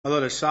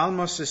Allora,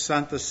 Salmo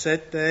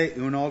 67 è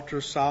un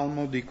altro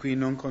salmo di cui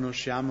non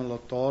conosciamo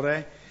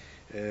l'autore,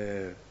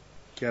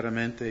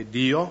 chiaramente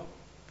Dio,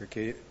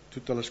 perché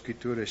tutta la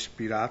scrittura è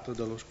ispirata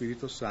dallo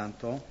Spirito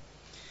Santo.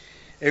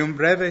 È un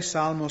breve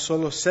salmo,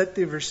 solo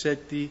 7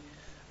 versetti,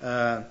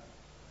 ma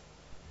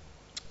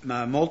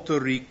molto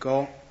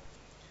ricco.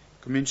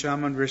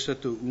 Cominciamo al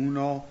versetto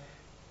 1.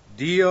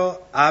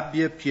 Dio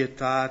abbia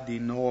pietà di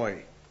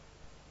noi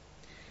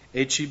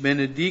e ci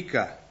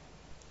benedica.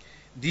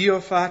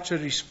 Dio faccia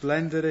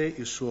risplendere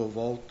il suo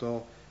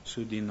volto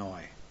su di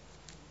noi.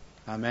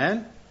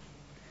 Amen?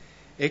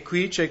 E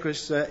qui c'è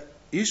questa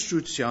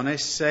istruzione,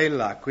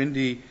 Selah,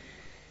 quindi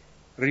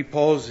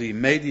riposi,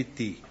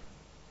 mediti.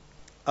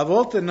 A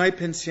volte noi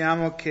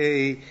pensiamo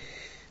che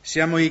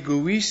siamo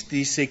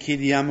egoisti se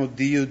chiediamo a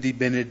Dio di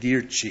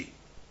benedirci.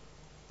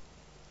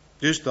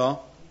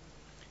 Giusto?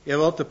 E a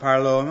volte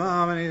parlo,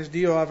 ma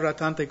Dio avrà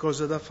tante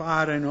cose da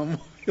fare, non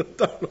voglio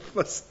darlo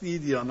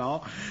fastidio,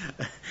 no?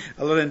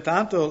 Allora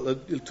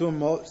intanto il tuo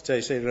modo,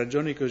 se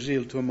ragioni così,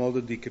 il tuo modo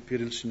di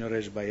capire il Signore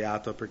è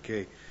sbagliato,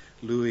 perché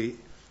Lui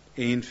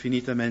è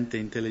infinitamente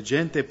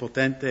intelligente,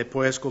 potente, e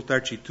può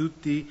ascoltarci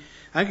tutti.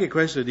 Anche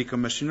questo dico,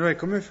 ma Signore,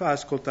 come fa a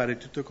ascoltare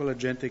tutta quella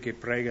gente che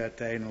prega a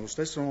te nello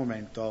stesso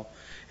momento,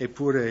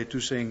 eppure tu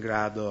sei in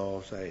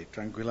grado,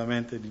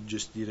 tranquillamente di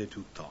gestire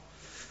tutto?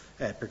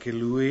 Perché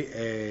Lui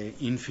è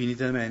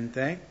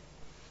infinitamente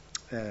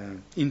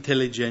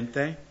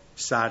intelligente,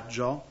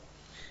 saggio,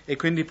 e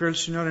quindi per il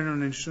Signore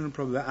non è nessun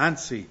problema.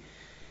 Anzi,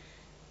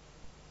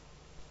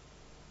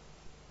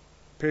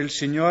 per il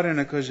Signore è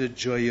una cosa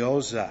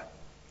gioiosa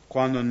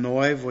quando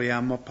noi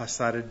vogliamo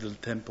passare del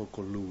tempo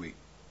con Lui.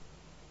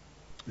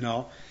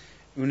 No?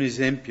 Un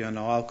esempio,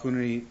 no?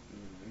 Alcuni,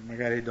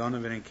 magari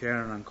Donovan che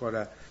erano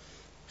ancora,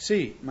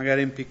 sì,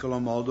 magari in piccolo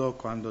modo,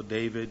 quando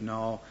David,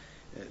 no?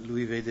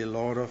 Lui vede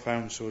loro, fa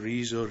un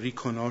sorriso,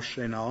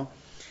 riconosce, no?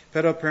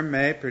 Però per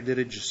me, per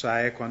dire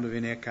Josiah, quando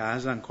viene a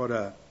casa,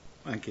 ancora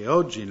anche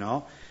oggi,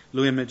 no?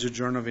 Lui a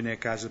mezzogiorno viene a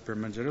casa per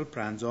mangiare il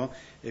pranzo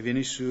e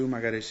viene su,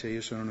 magari se io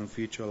sono in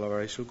ufficio a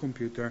lavorare sul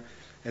computer,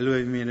 e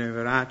lui mi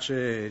abbraccia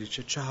e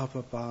dice ciao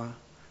papà,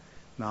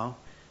 no?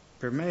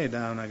 Per me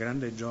dà una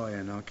grande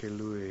gioia, no? Che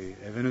lui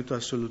è venuto a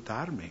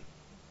salutarmi.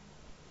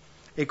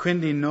 E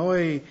quindi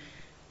noi,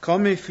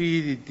 come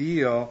figli di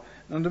Dio,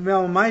 non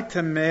dobbiamo mai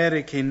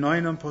temere che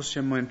noi non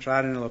possiamo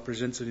entrare nella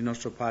presenza di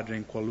nostro Padre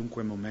in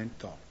qualunque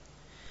momento.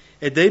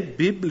 Ed è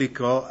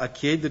biblico a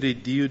chiedere a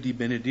Dio di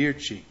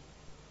benedirci.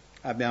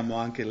 Abbiamo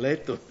anche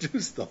letto,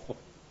 giusto?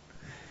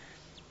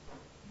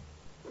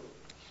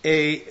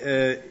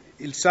 E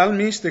il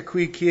salmista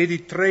qui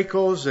chiede 3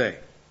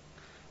 cose.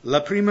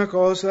 La prima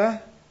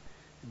cosa,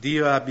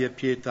 Dio abbia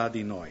pietà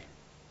di noi.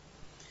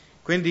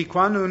 Quindi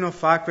quando uno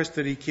fa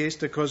questa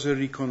richiesta, cosa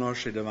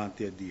riconosce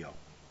davanti a Dio?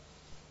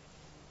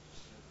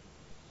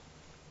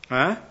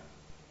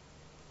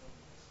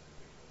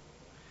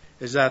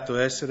 Esatto,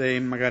 essere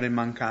magari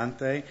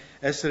mancante,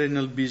 essere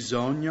nel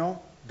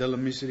bisogno della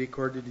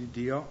misericordia di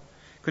Dio.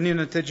 Quindi un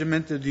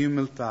atteggiamento di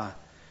umiltà.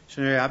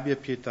 Signore, abbia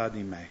pietà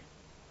di me.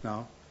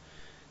 No?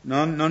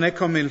 Non è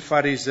come il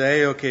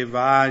fariseo che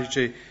va e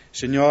dice,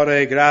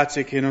 Signore,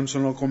 grazie che non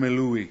sono come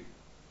lui.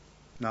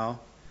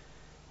 No?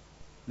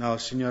 No,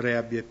 Signore,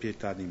 abbia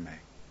pietà di me.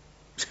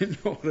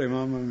 Signore,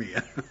 mamma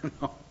mia.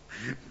 No.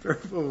 Per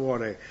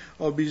favore,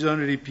 ho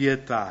bisogno di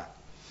pietà.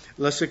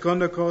 La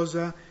seconda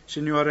cosa,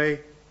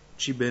 Signore,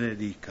 ci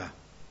benedica.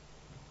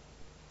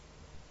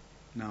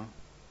 No?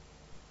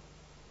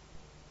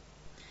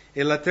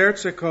 E la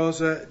terza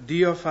cosa,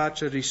 Dio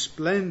faccia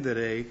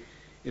risplendere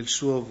il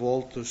suo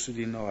volto su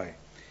di noi.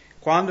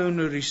 Quando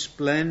uno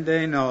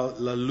risplende, no,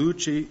 la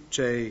luce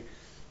c'è,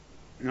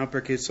 no,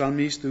 perché il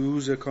salmista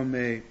usa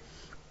come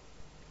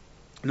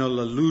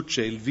la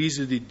luce, il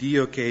viso di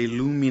Dio che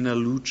illumina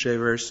luce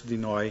verso di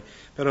noi,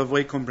 però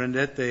voi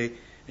comprendete,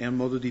 è un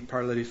modo di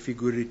parlare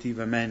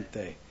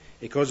figurativamente.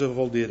 E cosa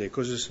vuol dire?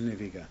 Cosa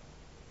significa?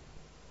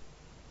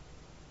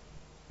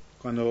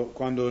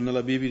 Quando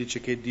nella Bibbia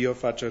dice che Dio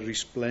faccia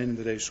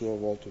risplendere il suo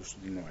volto su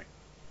di noi.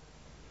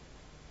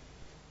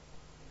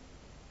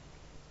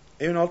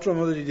 È un altro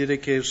modo di dire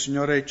che il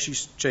Signore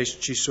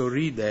ci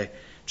sorride,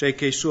 cioè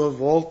che il suo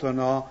volto,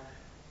 no,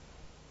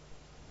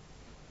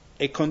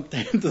 è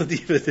contento di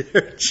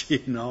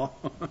vederci, no?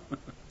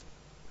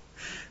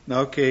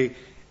 No,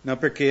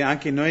 perché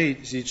anche noi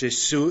si dice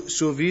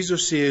suo viso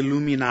si è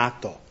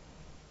illuminato,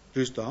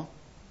 giusto?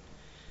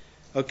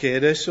 Ok,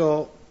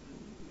 adesso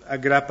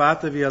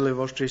aggrappatevi alle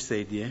vostre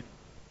sedie,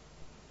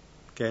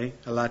 ok?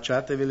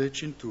 Allacciatevi le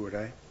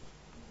cinture.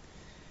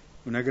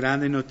 Una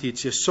grande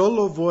notizia,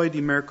 solo voi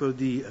di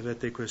mercoledì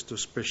avete questo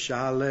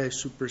speciale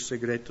super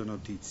segreto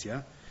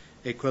notizia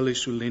e quelli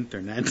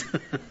sull'internet.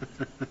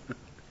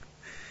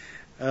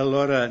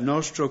 Allora,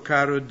 nostro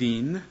caro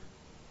Dean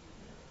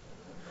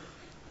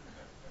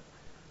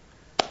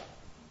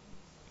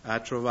ha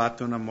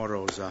trovato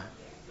un'amorosa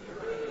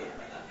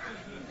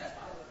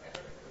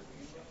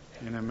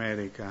in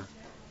America.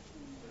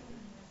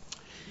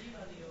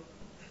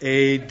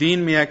 E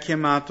Dean mi ha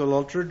chiamato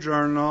l'altro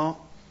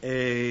giorno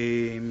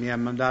e mi ha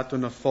mandato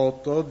una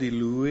foto di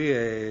lui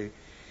e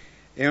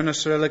è una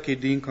sorella che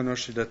Dean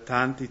conosce da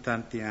tanti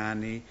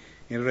anni.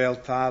 In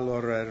realtà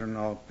loro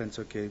erano,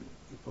 penso che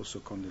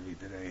posso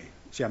condividere,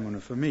 siamo una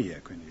famiglia,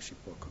 quindi si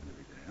può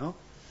condividere, no?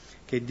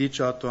 Che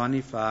 18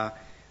 anni fa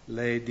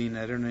lei e Dean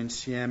erano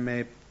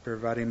insieme per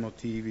vari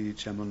motivi,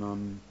 diciamo,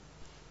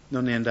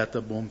 non è andata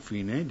a buon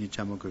fine,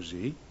 diciamo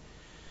così,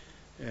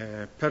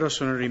 però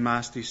sono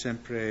rimasti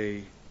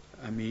sempre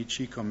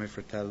amici come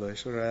fratello e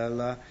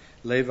sorella.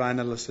 Lei va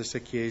nella stessa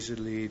chiesa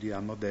lì di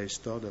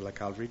Modesto, della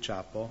Calvary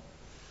Chapel,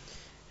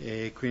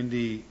 e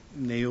quindi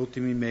negli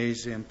ultimi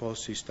mesi un po'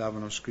 si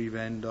stavano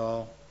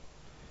scrivendo,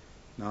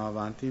 no,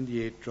 avanti e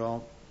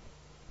indietro,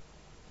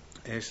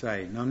 e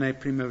sai, non è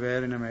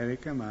primavera in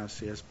America, ma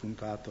si è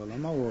spuntato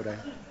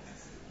l'amore.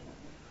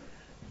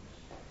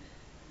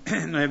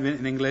 Noi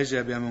in inglese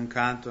abbiamo un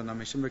canto, no,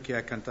 mi sembra che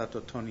ha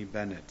cantato Tony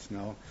Bennett,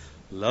 no?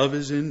 Love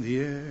is in the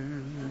air.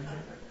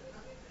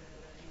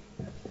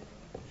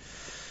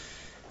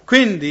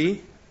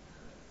 Quindi,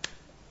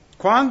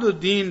 quando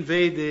Dean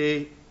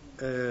vede,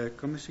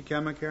 come si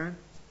chiama Karen?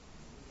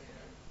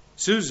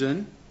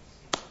 Suzanne,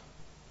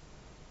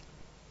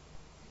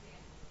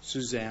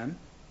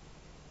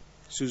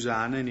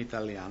 Susanna in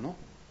italiano,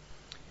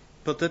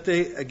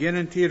 potete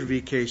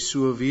garantirvi che il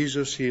suo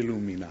viso si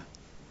illumina,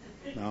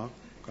 no?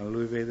 Quando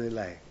lui vede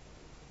lei.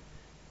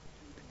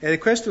 E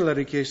questo l'ha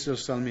richiesto il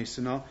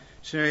salmista, no?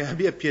 Signore,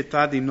 abbia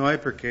pietà di noi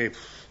perché,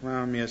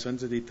 mamma mia,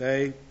 senza di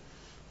te,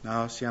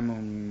 no, siamo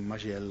un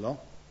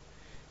macello.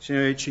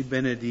 Signore, ci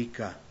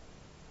benedica.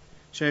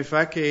 Signore,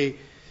 fa che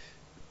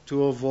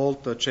tuo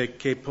volto, cioè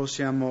che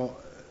possiamo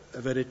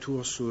avere il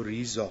tuo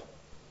sorriso,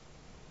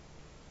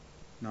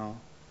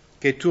 no?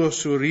 Che il tuo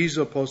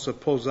sorriso possa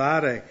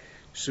posare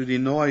su di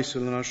noi,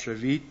 sulla nostra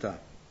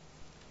vita.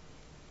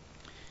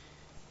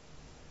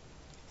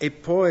 E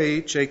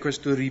poi c'è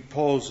questo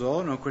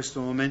riposo, no?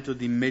 Questo momento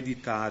di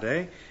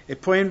meditare, e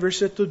poi in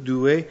versetto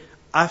 2,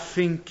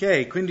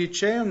 affinché, quindi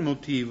c'è un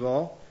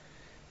motivo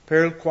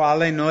per il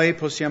quale noi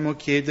possiamo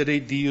chiedere a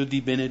Dio di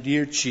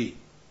benedirci,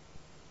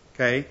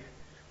 ok?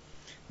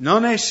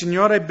 Non è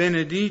Signore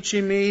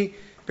benedicimi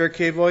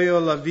perché voglio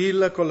la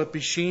villa con la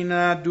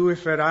piscina, 2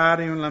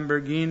 Ferrari, un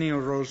Lamborghini,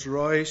 un Rolls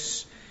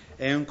Royce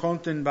e un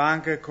conto in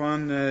banca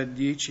con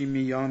 10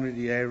 milioni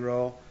di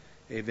euro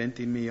e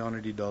 20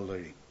 milioni di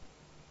dollari.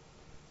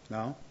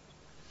 No?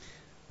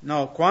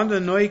 No, quando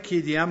noi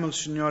chiediamo al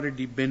Signore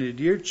di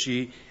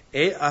benedirci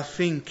è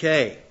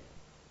affinché,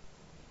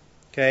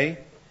 ok?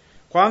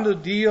 Quando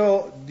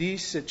Dio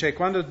disse, cioè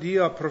quando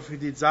Dio ha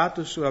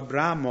profetizzato su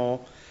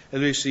Abramo, e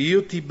lui disse,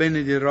 io ti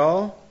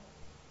benedirò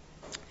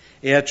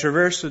e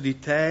attraverso di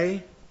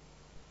te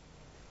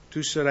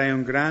tu sarai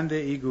un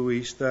grande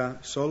egoista,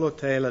 solo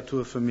te e la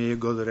tua famiglia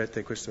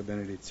goderete questa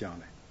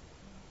benedizione.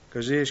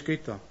 Così è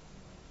scritto?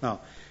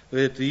 No,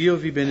 lui ha detto, io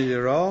vi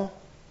benedirò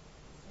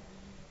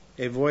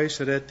e voi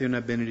sarete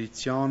una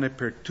benedizione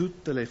per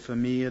tutte le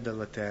famiglie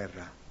della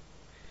terra.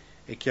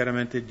 E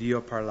chiaramente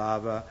Dio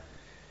parlava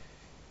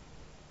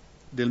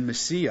del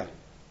Messia.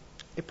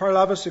 E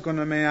parlava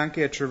secondo me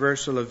anche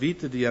attraverso la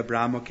vita di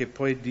Abramo, che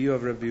poi Dio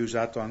avrebbe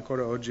usato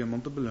ancora oggi a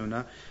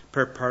Montebelluna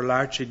per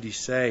parlarci di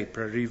sé,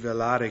 per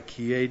rivelare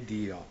chi è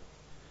Dio,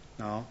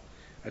 no?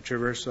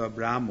 Attraverso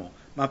Abramo,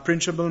 ma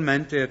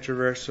principalmente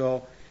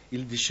attraverso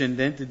il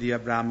discendente di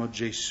Abramo,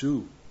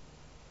 Gesù.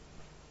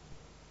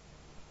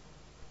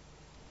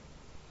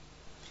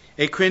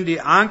 E quindi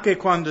anche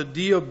quando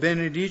Dio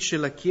benedice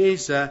la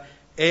Chiesa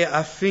è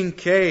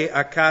affinché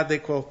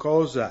accade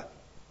qualcosa,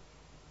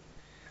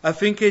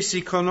 affinché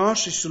si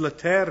conosce sulla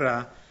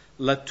terra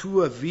la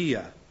tua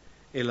via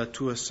e la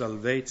tua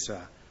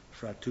salvezza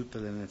fra tutte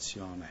le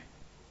nazioni.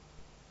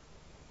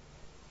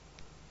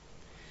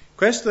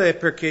 Questo è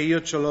perché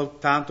io ce l'ho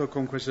tanto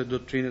con questa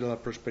dottrina della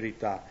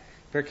prosperità,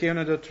 perché è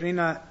una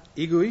dottrina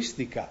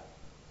egoistica,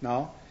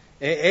 no?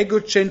 È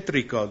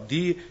egocentrico,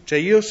 cioè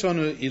io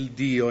sono il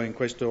Dio in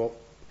questa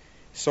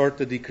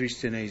sorta di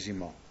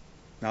cristianesimo,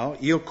 no?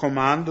 Io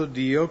comando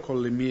Dio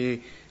con le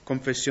mie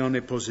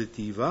confessioni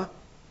positive,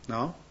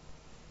 no?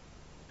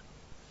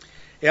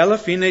 E alla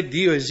fine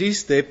Dio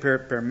esiste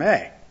per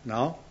me,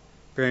 no?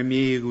 Per i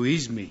miei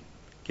egoismi,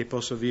 che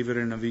posso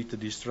vivere una vita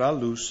di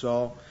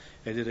stralusso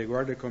e dire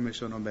guarda come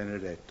sono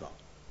benedetto.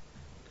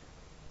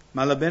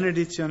 Ma la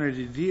benedizione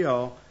di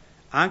Dio,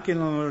 anche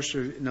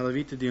nella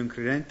vita di un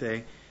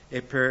credente,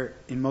 è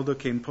in modo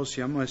che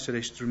possiamo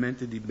essere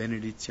strumenti di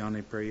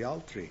benedizione per gli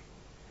altri.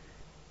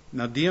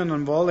 No, Dio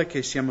non vuole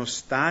che siamo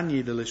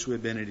stagni delle sue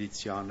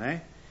benedizioni,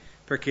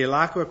 perché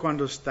l'acqua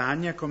quando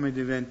stagna come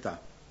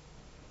diventa?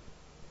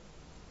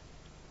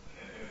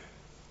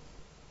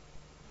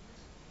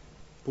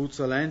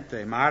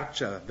 Puzzolente,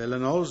 marcia,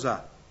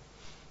 velenosa.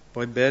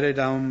 Puoi bere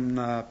da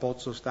un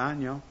pozzo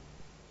stagno?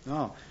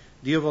 No,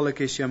 Dio vuole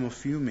che siamo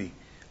fiumi.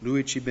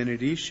 Lui ci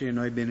benedice e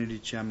noi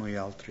benediciamo gli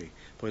altri.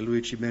 Poi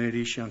Lui ci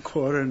benedice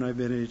ancora e noi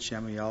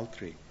benediciamo gli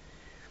altri.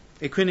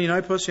 E quindi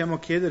noi possiamo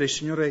chiedere,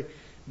 Signore,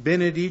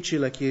 benedici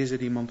la Chiesa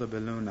di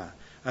Montebelluna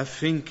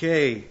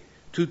affinché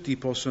tutti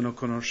possano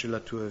conoscere la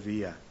Tua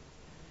via.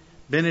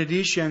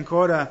 benedici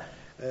ancora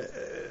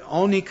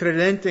ogni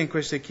credente in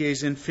questa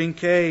chiesa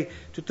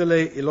finché tutte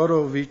le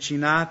loro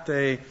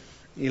vicinate,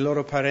 i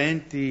loro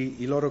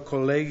parenti, i loro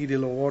colleghi di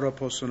lavoro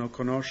possono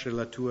conoscere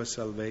la tua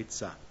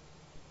salvezza.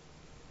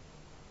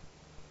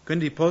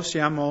 Quindi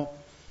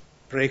possiamo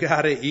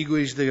pregare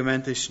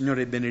egoisticamente,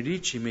 Signore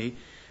benedicimi,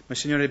 ma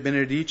Signore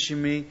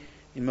benedicimi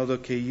in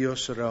modo che io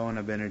sarò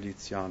una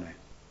benedizione.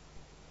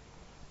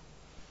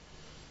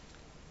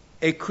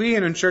 E qui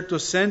in un certo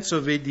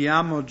senso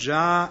vediamo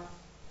già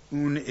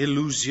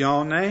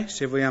un'illusione,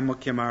 se vogliamo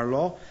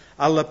chiamarlo,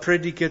 alla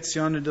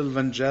predicazione del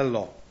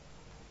Vangelo.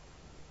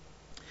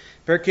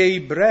 Perché gli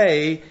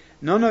ebrei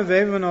non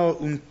avevano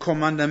un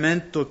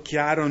comandamento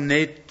chiaro,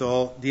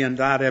 netto di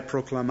andare a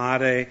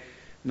proclamare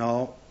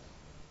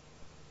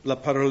la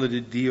parola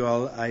di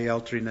Dio alle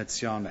altre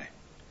nazioni,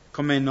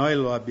 come noi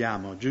lo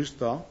abbiamo,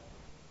 giusto?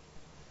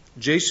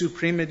 Gesù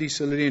prima di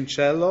salire in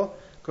cielo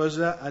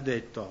cosa ha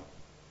detto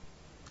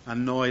a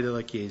noi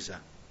della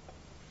Chiesa?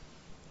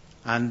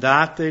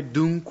 Andate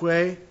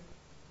dunque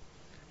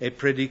e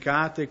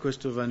predicate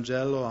questo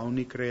Vangelo a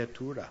ogni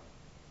creatura.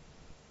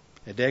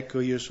 Ed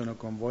ecco io sono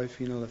con voi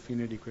fino alla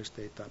fine di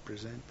questa età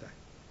presente.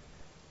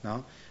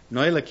 No?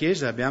 Noi la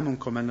Chiesa abbiamo un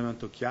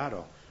comandamento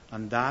chiaro.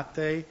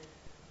 Andate,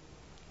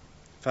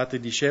 fate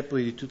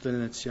discepoli di tutte le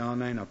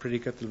nazioni,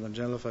 predicate il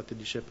Vangelo, fate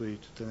discepoli di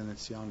tutte le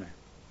nazioni,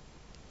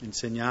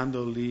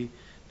 insegnandoli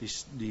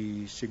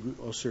di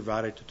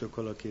osservare tutto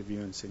quello che vi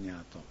ho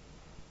insegnato.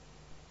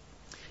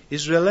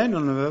 Israele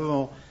non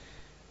aveva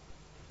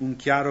un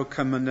chiaro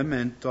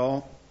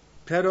comandamento,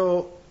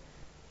 però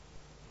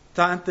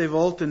tante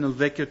volte nel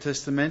Vecchio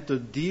Testamento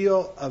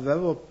Dio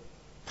aveva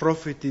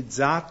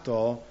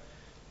profetizzato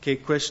che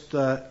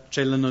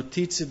la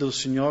notizia del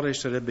Signore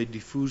sarebbe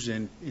diffusa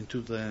in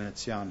tutte le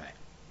nazioni.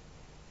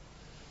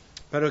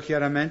 Però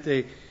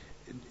chiaramente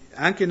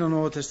anche nel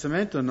Nuovo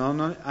Testamento,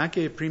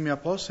 anche i primi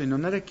apostoli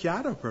non era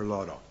chiaro per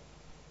loro.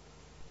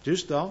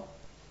 Giusto?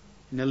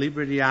 Nel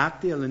libro di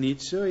Atti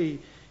all'inizio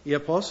gli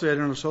apostoli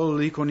erano solo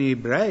lì con gli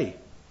ebrei.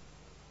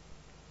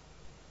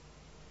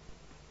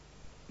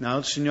 No,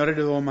 il Signore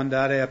doveva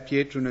mandare a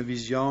Pietro una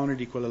visione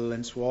di quella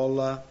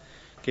lenzuola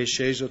che è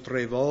sceso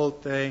 3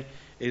 volte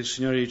e il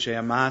Signore dice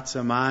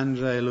ammazza,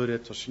 mangia, e lui ha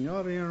detto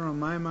Signore io non ho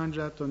mai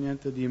mangiato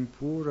niente di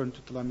impuro in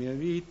tutta la mia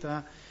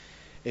vita,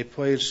 e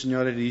poi il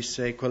Signore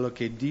disse quello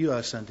che Dio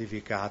ha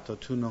santificato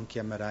tu non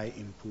chiamerai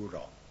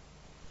impuro.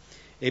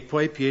 E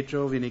poi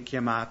Pietro viene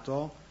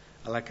chiamato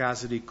alla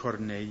casa di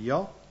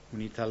Cornelio, un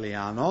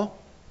italiano,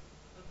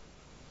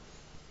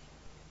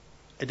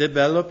 ed è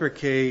bello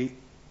perché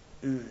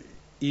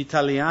gli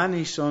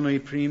italiani sono i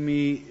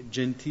primi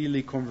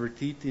gentili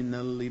convertiti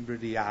nel libro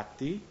di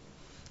Atti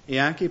e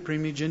anche i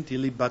primi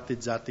gentili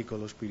battezzati con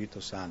lo Spirito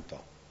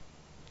Santo,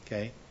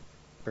 ok?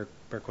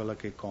 Per quello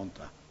che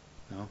conta,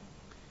 no?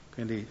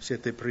 Quindi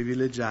siete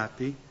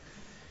privilegiati.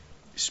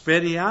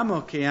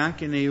 Speriamo che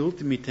anche negli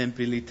ultimi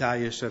tempi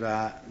l'Italia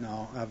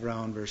avrà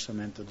un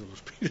versamento dello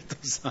Spirito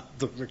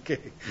Santo,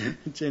 perché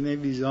ce n'è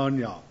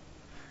bisogno.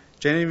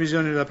 Ce n'è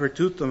bisogno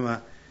dappertutto,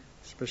 ma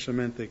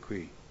specialmente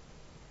qui.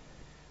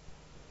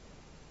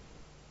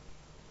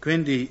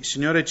 Quindi,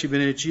 Signore ci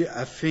benedici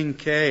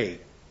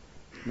affinché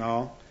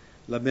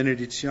la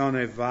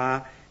benedizione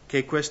va,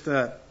 che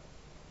questa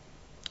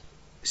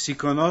si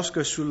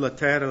conosca sulla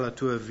terra la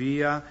tua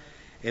via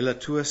e la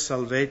tua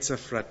salvezza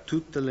fra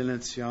tutte le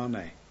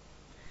nazioni.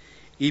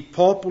 I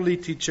popoli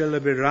ti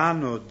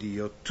celebreranno,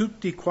 Dio,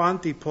 tutti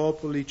quanti i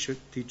popoli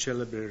ti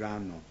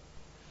celebreranno.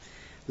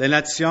 Le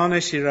nazioni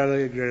si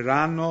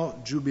rallegreranno,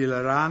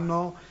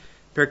 giubileranno,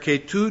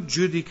 perché tu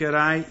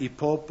giudicherai i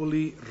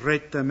popoli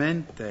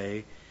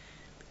rettamente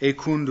e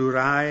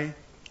condurrai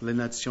le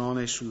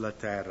nazioni sulla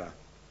terra.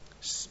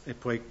 E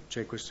poi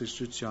c'è questa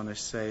istruzione,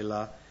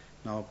 Sela,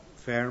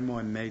 fermo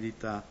e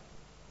medita.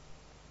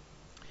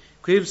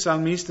 Qui il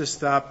salmista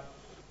sta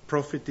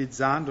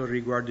profetizzando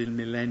riguardo il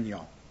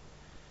millennio,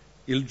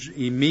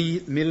 i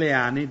 1000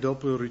 anni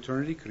dopo il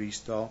ritorno di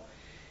Cristo,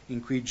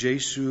 in cui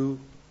Gesù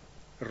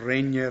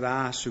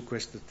regnerà su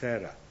questa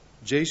terra.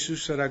 Gesù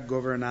sarà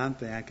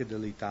governante anche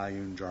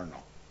dell'Italia un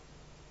giorno.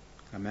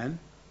 Amen?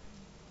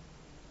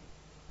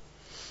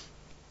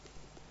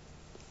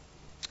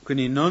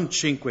 Quindi non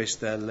 5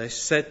 stelle,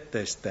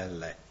 7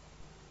 stelle.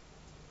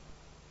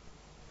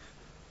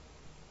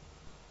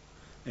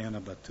 È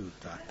una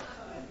battuta.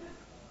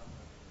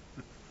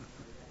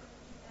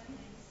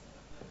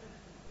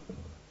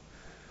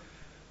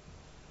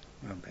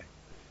 Vabbè,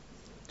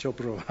 ci ho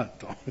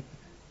provato.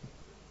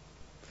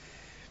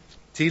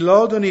 Ti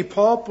lodano i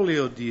popoli,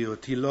 o Dio,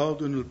 ti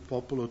lodano il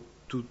popolo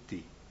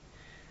tutti.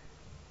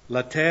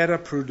 La terra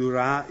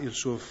produrrà il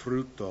suo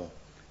frutto.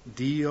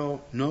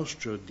 Dio,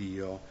 nostro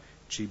Dio,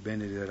 ci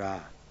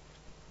benedirà.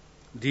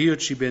 Dio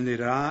ci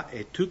benedirà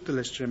e tutte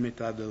le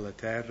estremità della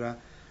terra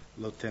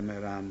lo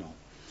temeranno.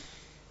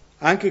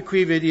 Anche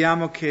qui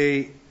vediamo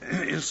che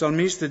il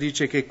salmista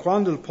dice che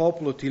quando il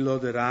popolo ti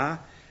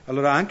loderà,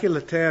 allora anche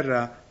la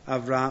terra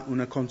avrà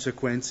una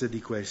conseguenza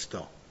di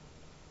questo.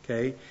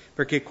 Okay?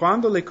 Perché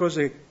quando le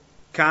cose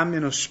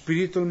cambiano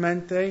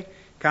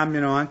spiritualmente,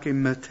 cambiano anche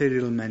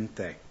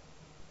materialmente.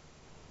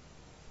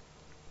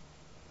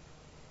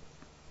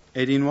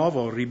 E di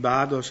nuovo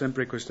ribado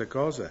sempre questa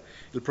cosa.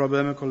 Il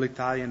problema con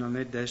l'Italia non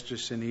è destra e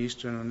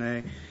sinistra, non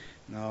è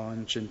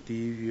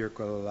incentivi o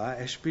quello là,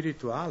 è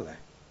spirituale.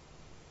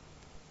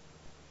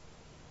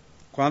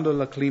 Quando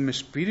il clima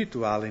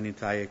spirituale in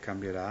Italia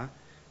cambierà,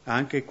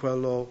 anche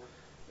quello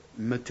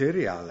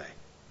materiale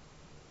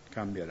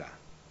cambierà,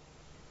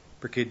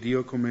 perché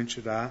Dio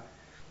comincerà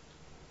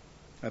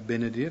a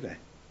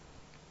benedire.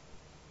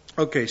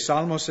 Ok,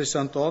 Salmo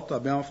 68,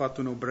 abbiamo fatto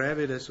uno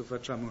breve, adesso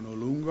facciamo uno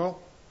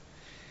lungo.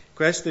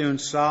 Questo è un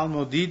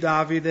salmo di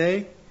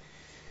Davide,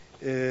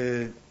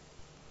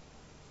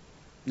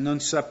 non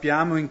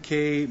sappiamo in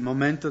che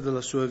momento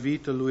della sua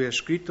vita lui ha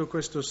scritto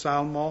questo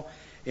salmo,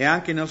 e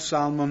anche nel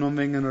salmo non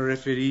vengono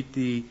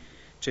riferiti,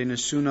 c'è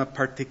nessuna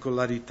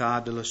particolarità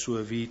della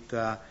sua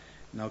vita,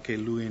 che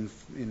lui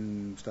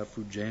sta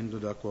fuggendo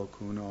da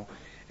qualcuno.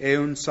 È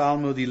un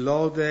salmo di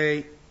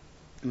lode,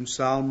 un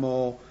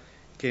salmo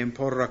che un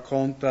po'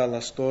 racconta la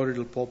storia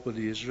del popolo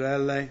di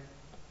Israele.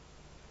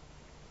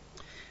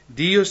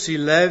 Dio si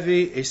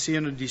levi e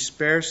siano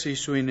dispersi i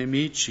suoi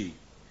nemici,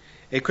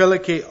 e quelli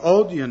che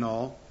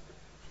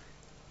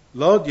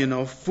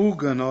l'odiano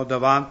fuggano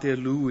davanti a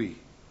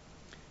lui.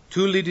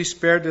 Tu li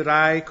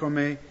disperderai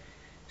come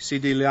si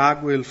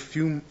dilagua il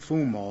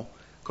fumo,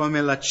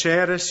 come la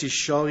cera si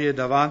scioglie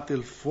davanti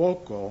al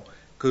fuoco,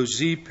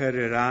 così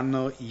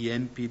periranno gli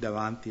empi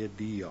davanti a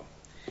Dio.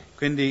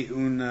 Quindi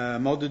un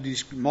modo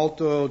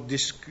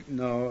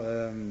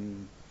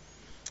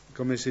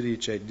come si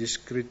dice,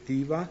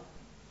 descrittiva,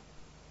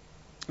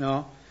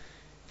 no?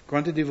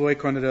 Quanti di voi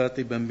quando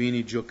eravate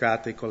bambini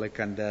giocate con le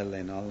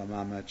candele, no? La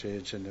mamma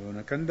accendeva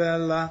una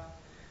candela,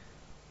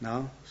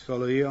 no?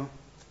 Solo io?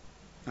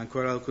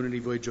 Ancora alcuni di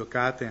voi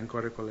giocate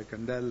ancora con le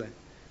candele?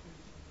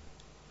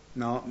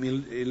 No?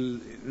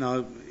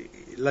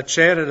 La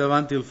cera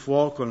davanti al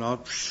fuoco,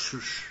 no?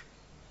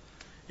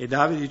 E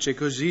Davide dice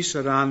così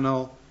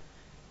saranno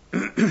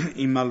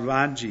i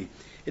malvagi.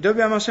 E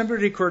dobbiamo sempre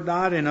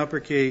ricordare, no?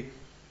 Perché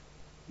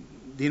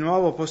di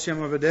nuovo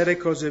possiamo vedere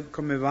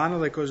come vanno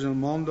le cose nel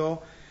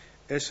mondo,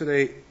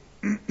 essere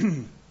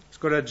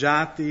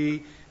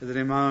scoraggiati e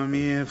dire mamma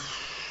mia,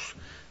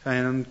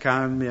 non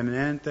cambia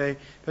niente,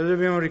 però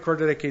dobbiamo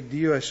ricordare che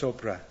Dio è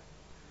sopra,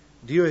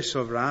 Dio è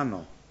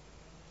sovrano.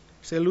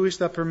 Se Lui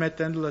sta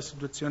permettendo la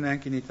situazione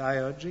anche in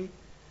Italia oggi,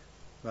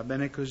 va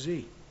bene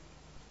così,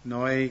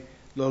 noi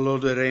lo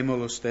loderemo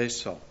lo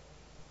stesso.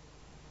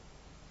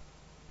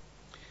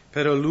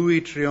 Però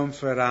Lui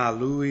trionferà,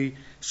 Lui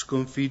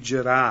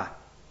sconfiggerà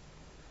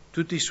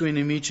tutti i suoi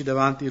nemici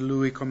davanti a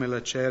Lui come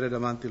la cera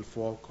davanti al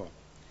fuoco.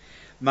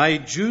 Ma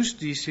i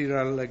giusti si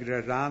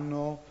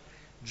rallegreranno,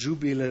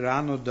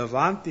 giubileranno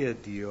davanti a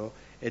Dio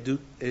ed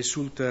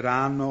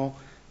esulteranno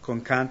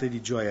con canti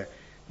di gioia.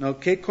 No,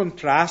 che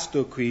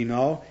contrasto qui,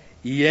 no?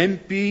 Gli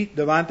empi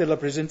davanti alla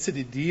presenza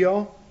di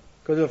Dio,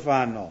 cosa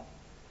fanno?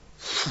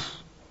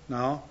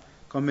 No?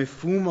 Come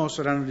fumo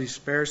saranno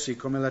dispersi,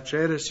 come la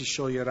cera si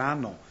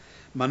scioglieranno.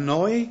 Ma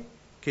noi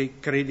che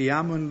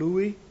crediamo in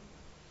Lui,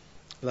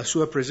 la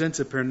sua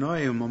presenza per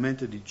noi è un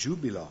momento di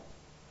giubilo,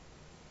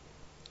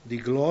 di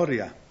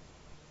gloria.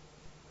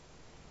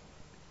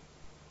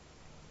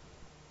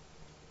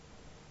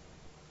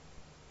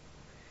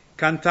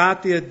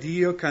 Cantate a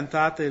Dio,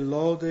 cantate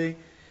lode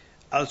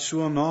al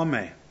suo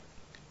nome.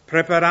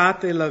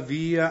 Preparate la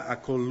via a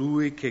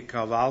colui che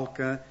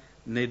cavalca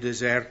nei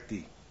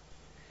deserti.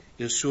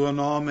 Il suo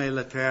nome è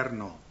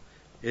l'Eterno,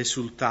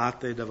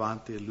 esultate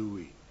davanti a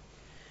Lui.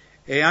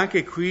 E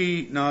anche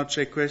qui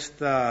c'è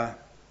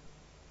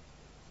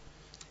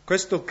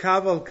questo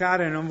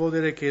cavalcare non vuol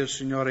dire che il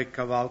Signore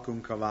cavalca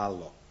un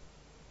cavallo,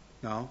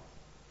 no?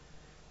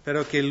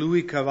 Però che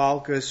Lui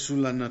cavalca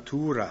sulla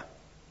natura,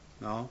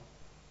 no?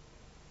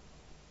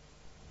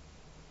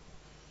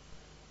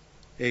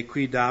 E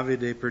qui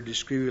Davide per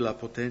descrivere la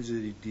potenza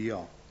di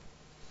Dio.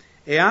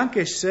 E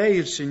anche se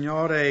il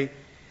Signore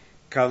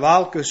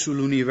cavalca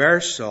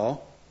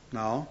sull'universo,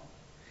 no?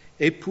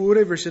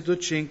 Eppure, versetto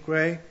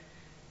 5,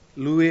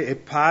 Lui è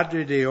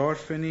padre dei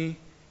orfani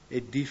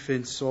e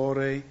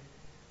difensore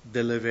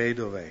delle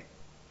vedove.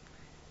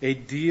 È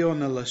Dio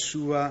nella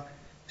sua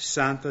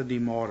santa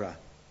dimora.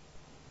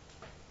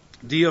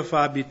 Dio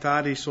fa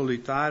abitare i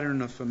solitari in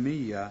una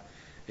famiglia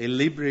e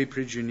libera i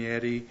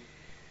prigionieri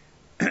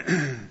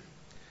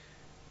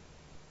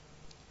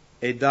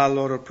e dà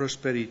loro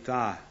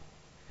prosperità,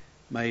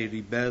 ma i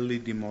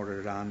ribelli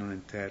dimoreranno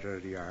in terra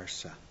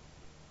riarsa.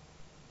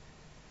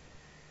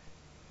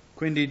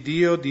 Quindi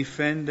Dio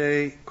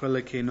difende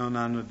quelle che non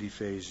hanno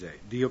difese.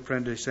 Dio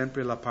prende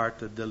sempre la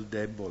parte del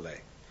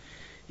debole.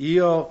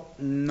 Io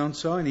non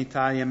so in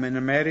Italia, ma in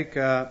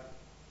America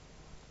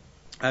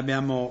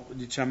abbiamo,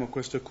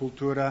 questa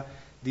cultura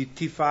di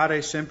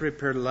tifare sempre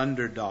per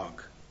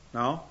l'underdog,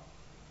 no?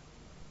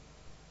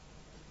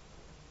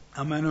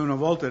 Almeno una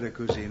volta era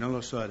così, non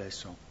lo so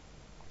adesso.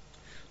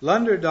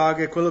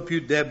 L'underdog è quello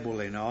più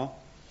debole, no?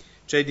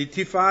 Cioè di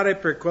tifare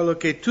per quello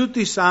che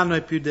tutti sanno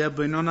è più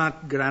debole, non ha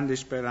grande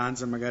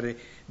speranza magari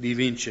di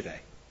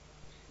vincere,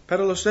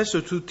 Però lo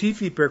stesso tu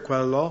tifi per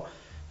quello,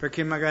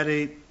 perché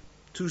magari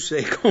tu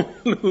sei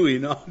come lui,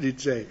 no?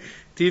 Dice,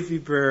 tifi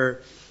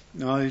per...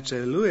 No,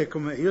 dice, lui è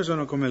come... Io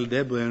sono come il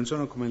debole, non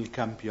sono come il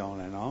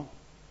campione, no?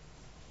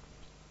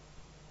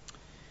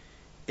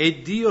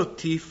 E Dio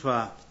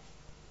tifa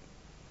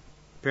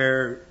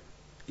per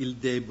il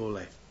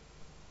debole.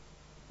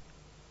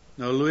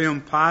 No, lui è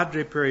un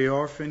padre per gli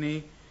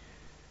orfani,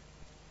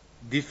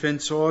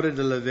 difensore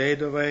delle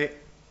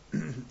vedove.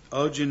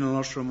 Oggi nel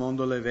nostro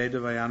mondo le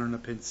vedove hanno una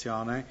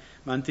pensione,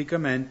 ma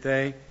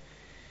anticamente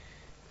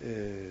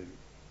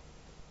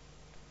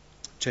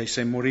cioè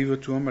se moriva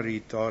tuo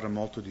marito era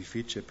molto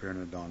difficile per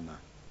una donna.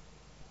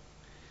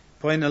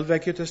 Poi nel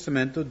Vecchio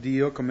Testamento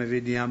Dio, come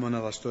vediamo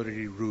nella storia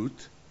di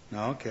Ruth,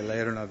 no? Che lei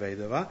era una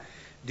vedova,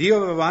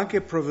 Dio aveva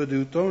anche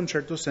provveduto in un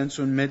certo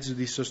senso un mezzo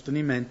di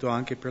sostenimento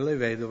anche per le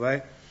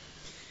vedove,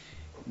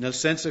 nel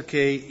senso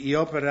che gli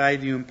operai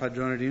di un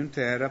padrone di un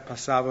terra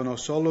passavano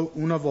solo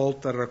una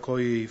volta a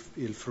raccogliere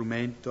il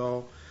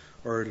frumento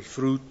o il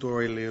frutto o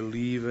le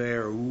olive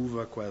o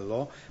uva,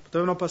 quello,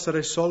 potevano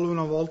passare solo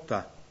una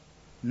volta,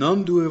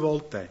 non 2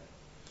 volte.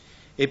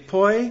 E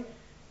poi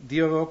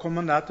Dio aveva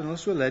comandato nella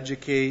sua legge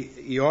che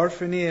gli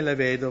orfani e le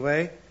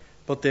vedove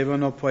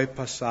potevano poi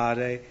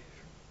passare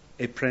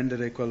e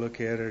prendere quello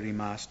che era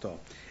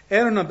rimasto.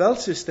 Era un bel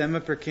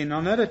sistema perché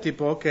non era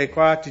tipo, ok,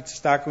 qua ti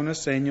stacco un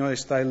assegno e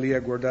stai lì a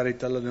guardare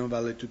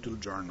telenovelle tutto il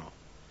giorno.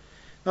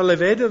 No, le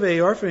vedove e gli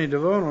orfani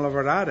dovevano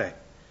lavorare.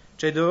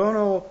 Cioè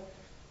dovevano...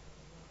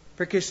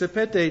 Perché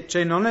sapete,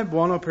 cioè non è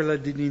buono per la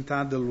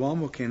dignità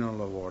dell'uomo che non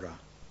lavora.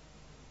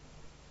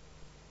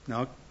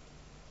 No?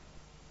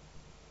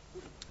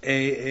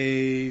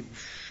 E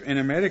in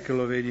America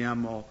lo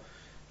vediamo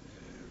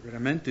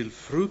veramente il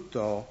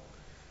frutto,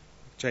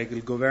 cioè che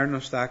il governo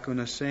stacca un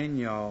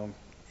assegno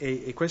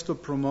e questo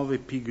promuove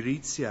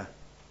pigrizia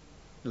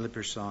nelle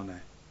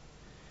persone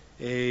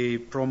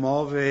e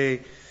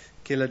promuove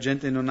che la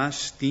gente non ha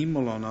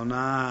stimolo, non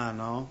ha,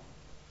 no?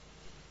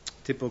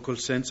 Tipo col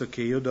senso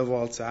che io devo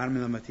alzarmi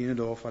la mattina e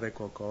devo fare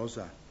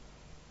qualcosa.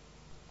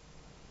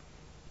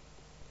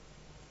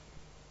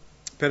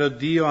 Però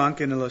Dio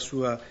anche nella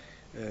sua,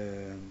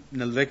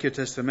 nel Vecchio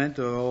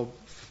Testamento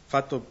ha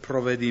fatto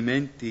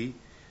provvedimenti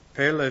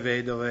per le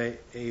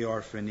vedove e gli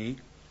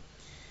orfani.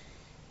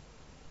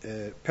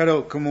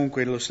 Però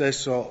comunque lo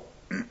stesso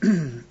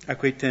a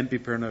quei tempi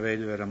per una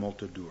vedova era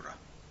molto dura.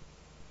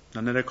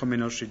 Non era come i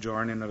nostri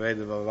giorni, una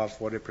vedova va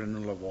fuori per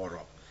un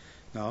lavoro,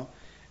 no?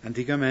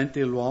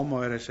 Anticamente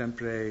l'uomo era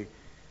sempre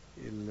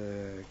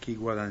chi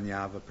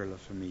guadagnava per la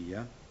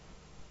famiglia.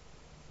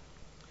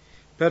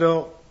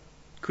 Però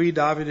qui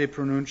Davide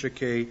pronuncia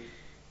che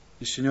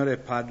il Signore è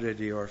padre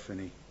di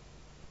orfani.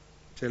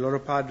 Se il loro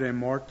padre è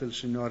morto, il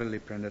Signore li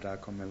prenderà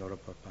come loro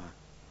papà.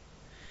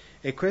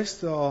 E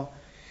questo...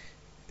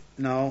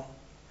 No,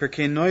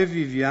 perché noi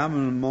viviamo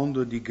in un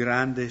mondo di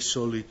grande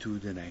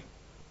solitudine,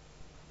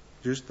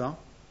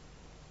 giusto?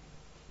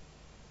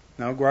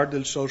 No, guarda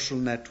il social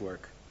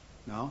network,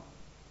 no?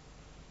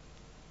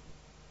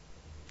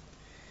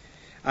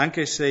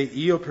 Anche se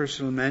io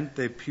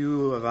personalmente più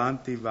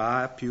avanti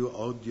va, più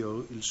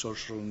odio il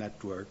social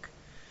network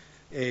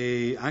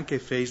e anche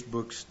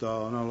Facebook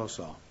non lo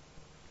so.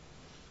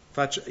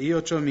 Io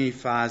ho le mie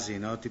fasi,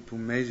 no? Tipo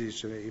un mese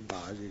dice,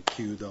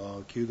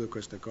 chiudo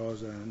questa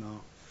cosa,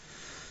 no?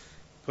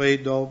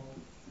 Poi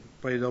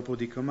dopo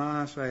dico,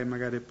 ma sai,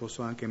 magari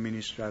posso anche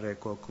ministrare a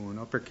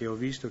qualcuno, perché ho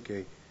visto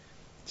che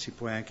si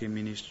può anche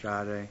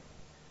ministrare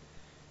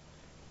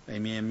ai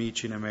miei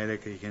amici in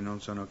America che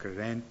non sono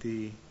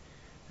credenti,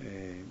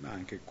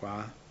 anche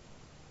qua.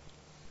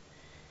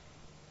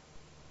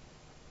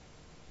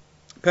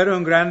 Però è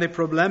un grande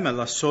problema,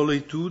 la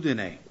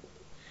solitudine.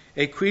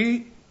 E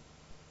qui,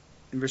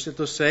 in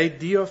versetto 6,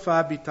 Dio fa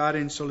abitare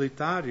in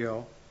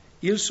solitario,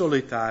 il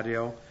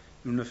solitario,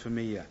 in una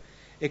famiglia.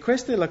 E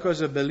questa è la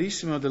cosa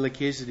bellissima della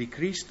Chiesa di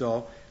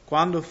Cristo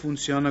quando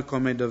funziona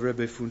come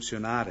dovrebbe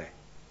funzionare.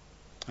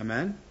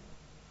 Amen?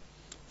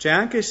 Cioè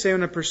anche se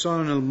una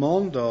persona nel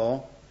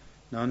mondo,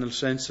 no, nel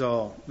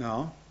senso,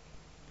 no,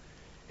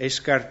 è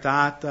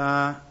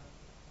scartata,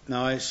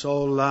 no, è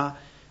sola,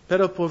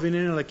 però può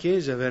venire alla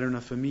Chiesa e avere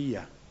una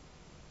famiglia.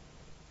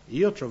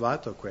 Io ho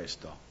trovato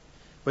questo.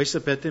 Voi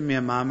sapete,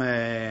 mia mamma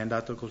è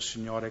andata col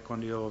Signore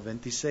quando io avevo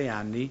 26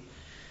 anni,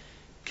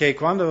 che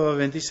quando avevo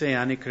 26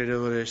 anni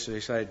credevo di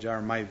essere, sai, già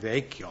ormai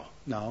vecchio,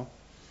 no?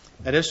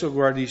 Adesso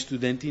guardi gli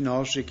studenti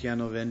nostri che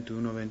hanno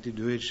 21,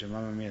 22 e dice,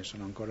 mamma mia,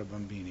 sono ancora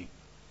bambini,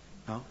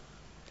 no?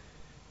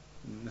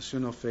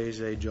 Nessuna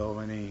offesa ai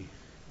giovani,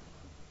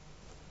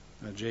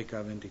 a Jake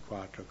ha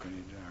 24,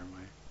 quindi già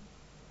ormai.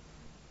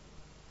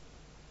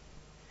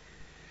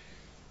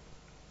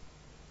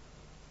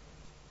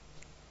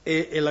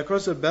 E la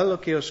cosa bella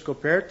che ho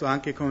scoperto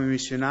anche come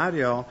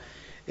missionario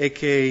è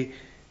che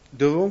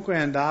dovunque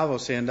andavo,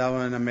 se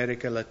andavo in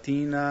America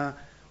Latina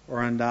o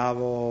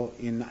andavo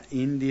in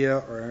India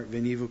o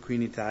venivo qui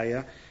in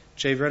Italia,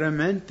 cioè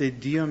veramente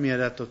Dio mi ha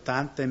dato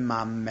tante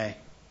mamme,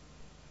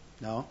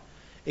 no?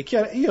 È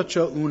chiaro, io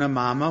ho una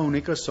mamma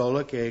unica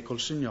sola che è col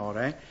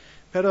Signore,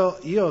 Però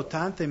io ho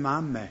tante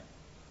mamme,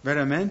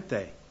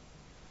 veramente,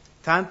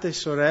 tante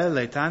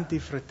sorelle, tanti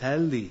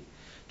fratelli.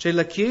 Cioè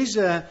la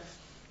Chiesa,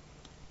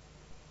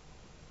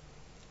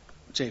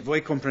 cioè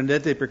voi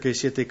comprendete perché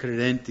siete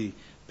credenti,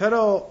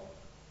 però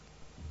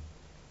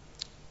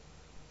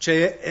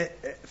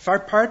cioè,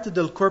 far parte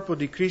del corpo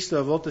di Cristo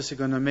a volte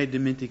secondo me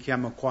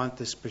dimentichiamo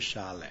quanto è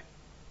speciale.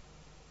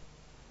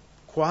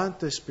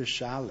 Quanto è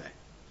speciale.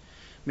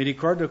 Mi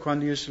ricordo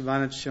quando io e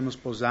Silvana ci siamo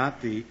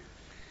sposati,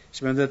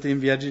 siamo andati in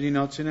viaggio di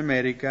nozze in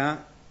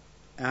America,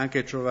 anche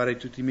a trovare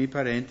tutti i miei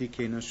parenti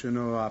che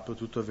nessuno ha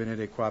potuto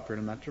venire qua per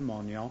il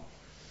matrimonio,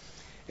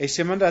 e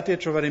siamo andati a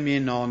trovare i miei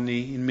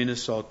nonni in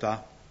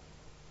Minnesota.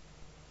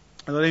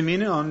 Allora i miei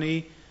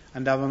nonni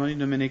andavano ogni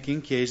domenica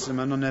in chiesa,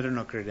 ma non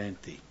erano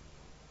credenti.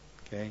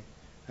 Okay?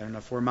 Era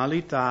una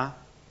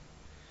formalità.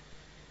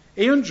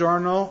 E un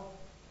giorno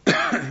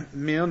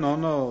mio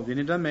nonno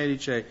viene da me e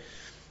dice: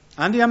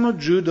 andiamo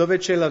giù dove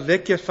c'è la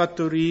vecchia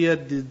fattoria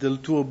del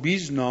tuo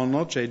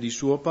bisnonno, cioè di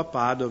suo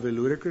papà, dove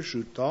lui era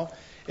cresciuto,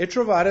 e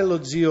trovare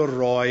lo zio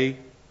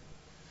Roy.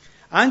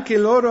 Anche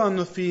loro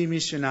hanno figli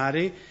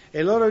missionari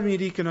e loro mi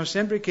dicono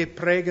sempre che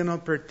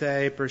pregano per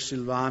te e per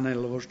Silvana e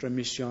la vostra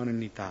missione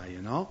in Italia,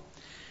 no?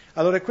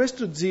 Allora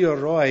questo zio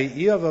Roy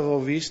io avevo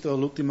visto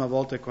l'ultima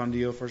volta quando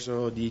io forse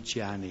avevo 10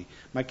 anni,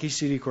 ma chi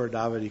si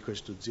ricordava di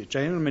questo zio?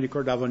 Cioè io non mi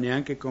ricordavo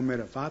neanche come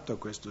era fatto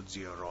questo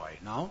zio Roy,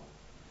 no?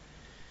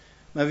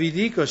 Ma vi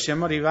dico,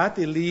 siamo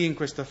arrivati lì in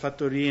questa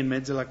fattoria in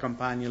mezzo alla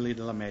campagna lì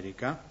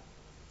dell'America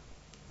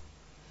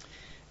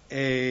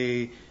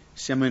e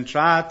siamo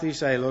entrati,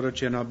 sai, loro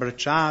ci hanno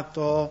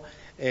abbracciato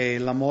e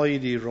la moglie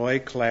di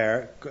Roy,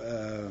 Claire?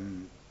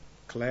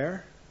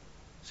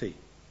 Sì,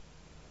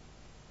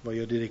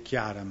 voglio dire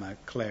Chiara, ma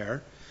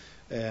Claire,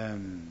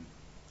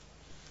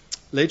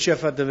 lei ci ha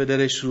fatto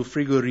vedere sul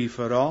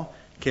frigorifero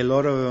che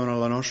loro avevano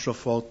la nostra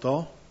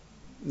foto,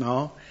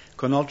 no?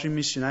 Con altri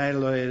missionari,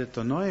 loro hanno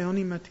detto: noi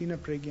ogni mattina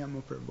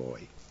preghiamo per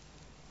voi.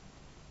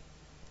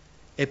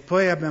 E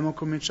poi abbiamo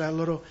cominciato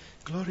loro: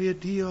 gloria a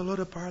Dio,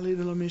 allora parli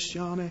della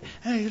missione,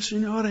 il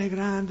Signore è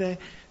grande.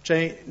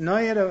 Cioè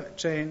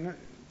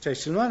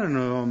Silvana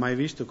non avevo mai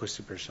visto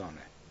queste persone.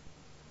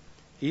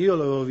 Io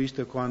l'avevo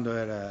visto quando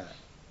era,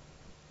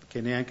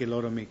 che neanche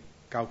loro mi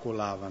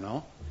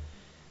calcolavano.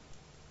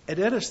 Ed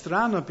era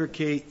strano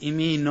perché i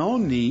miei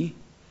nonni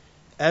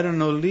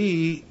erano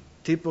lì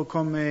tipo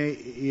come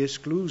gli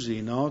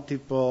esclusi, no?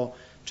 Tipo,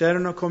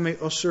 c'erano come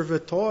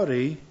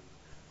osservatori.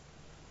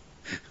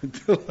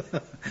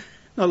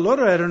 No,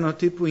 loro erano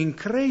tipo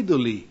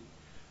increduli,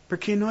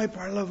 perché noi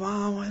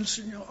parlavamo: il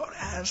Signore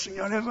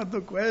ha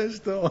fatto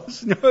questo,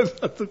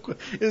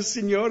 il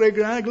Signore è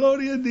grande,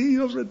 gloria a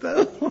Dio,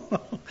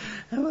 fratello.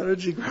 E loro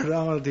ci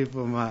guardavano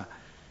tipo: ma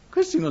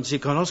questi non si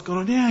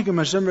conoscono neanche,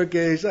 ma sembra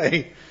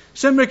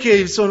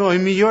che sono i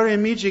migliori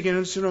amici che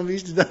non si sono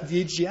visti da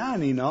 10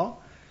 anni, no?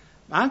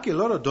 Ma anche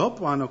loro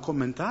dopo hanno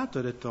commentato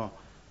e detto: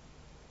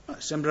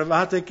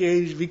 sembravate che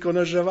vi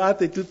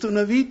conoscevate tutta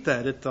una vita.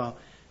 Ha detto: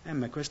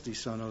 ma queste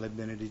sono le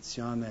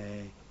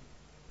benedizioni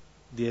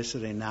di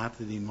essere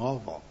nati di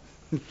nuovo.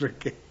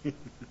 Perché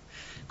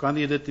quando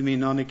io ho detto ai miei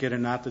nonni che era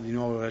nato di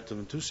nuovo, ho detto: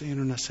 tu sei in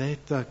una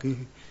setta,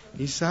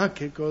 chissà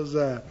che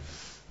cosa.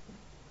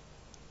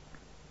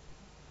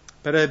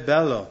 Però è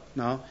bello,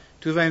 no?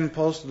 Tu vai in un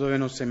posto dove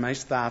non sei mai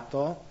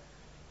stato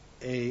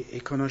e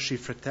conosci i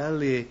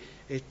fratelli,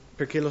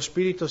 perché lo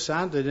Spirito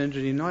Santo è dentro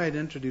di noi e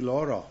dentro di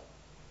loro.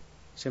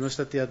 Siamo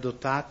stati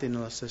adottati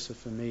nella stessa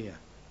famiglia.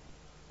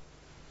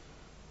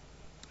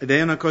 Ed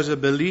è una cosa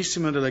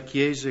bellissima della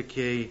Chiesa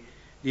che,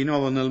 di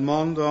nuovo, nel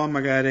mondo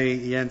magari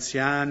gli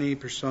anziani,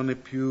 persone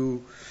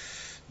più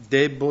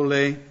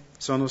deboli,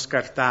 sono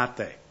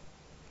scartate,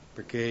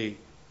 perché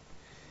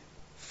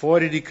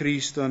fuori di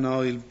Cristo,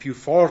 no, il più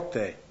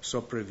forte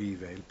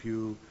sopravvive, il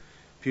più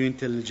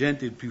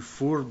intelligente, il più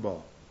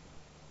furbo.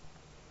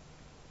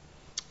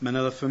 Ma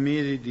nella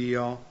famiglia di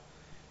Dio,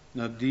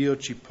 no, Dio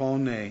ci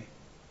pone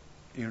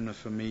in una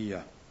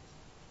famiglia.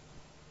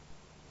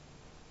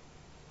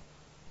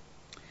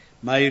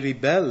 Ma i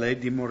ribelli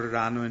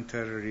dimoreranno in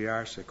terra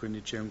riarsa,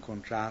 quindi c'è un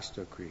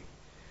contrasto qui.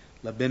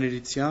 La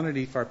benedizione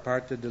di far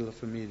parte della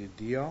famiglia di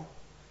Dio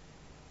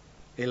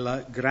e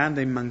la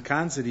grande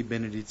mancanza di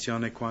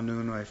benedizione quando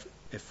uno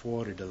è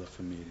fuori dalla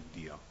famiglia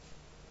di Dio.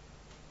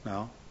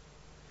 No?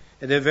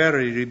 Ed è vero,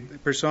 le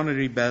persone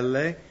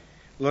ribelle,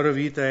 la loro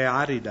vita è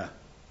arida.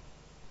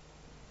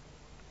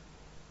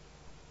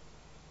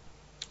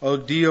 O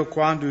Dio,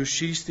 quando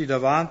uscisti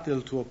davanti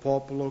al tuo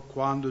popolo,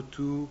 quando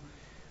tu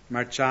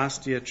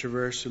marciasti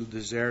attraverso il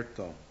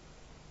deserto.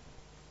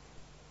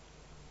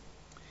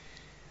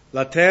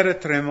 La terra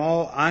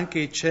tremò, anche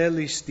i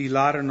cieli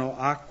stillarono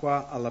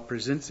acqua alla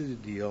presenza di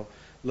Dio.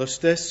 Lo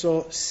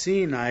stesso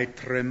Sinai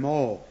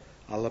tremò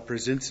alla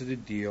presenza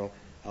di Dio,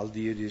 al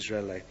Dio di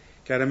Israele.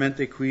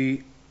 Chiaramente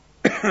qui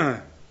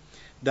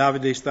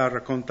Davide sta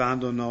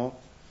raccontando, no,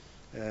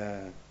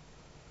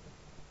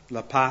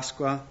 la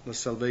Pasqua, la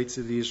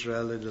salvezza di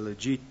Israele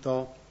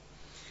dall'Egitto.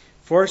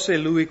 Forse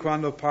lui,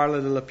 quando parla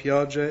della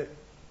pioggia,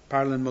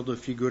 parla in modo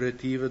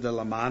figurativo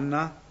della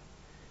manna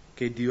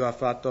che Dio ha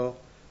fatto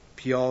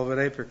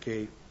piovere,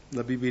 perché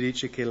la Bibbia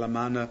dice che la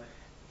manna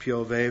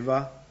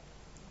pioveva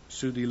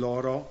su di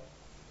loro.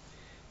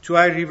 Tu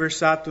hai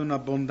riversato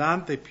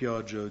un'abbondante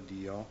pioggia, o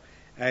Dio,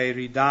 e hai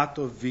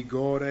ridato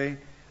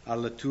vigore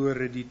alla tua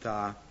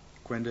eredità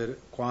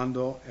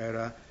quando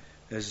era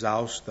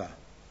esausta.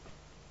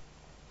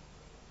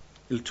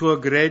 Il tuo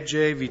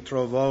gregge vi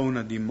trovò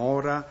una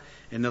dimora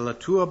e nella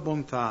tua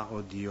bontà,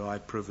 o Dio,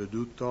 hai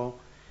provveduto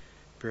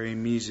per i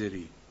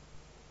miseri.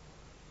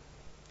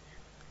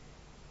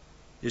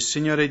 Il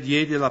Signore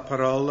diede la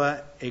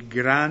parola e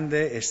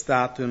grande è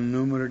stato il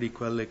numero di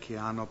quelle che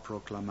hanno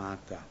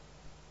proclamata.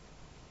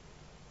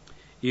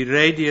 I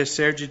re di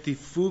eserciti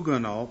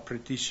fuggono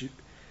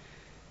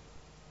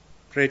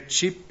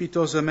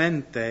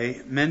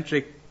precipitosamente,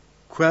 mentre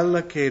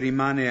quella che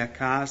rimane a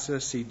casa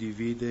si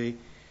divide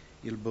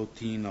il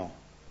bottino.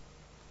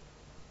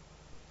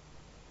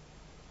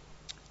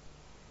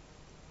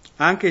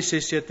 Anche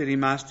se siete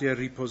rimasti a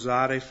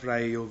riposare fra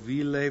i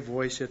ovile,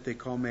 voi siete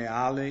come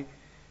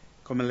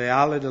le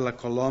ali della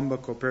colomba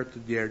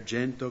coperte di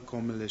argento,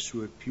 come le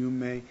sue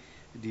piume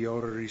di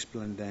oro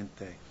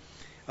risplendente.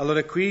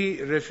 Allora qui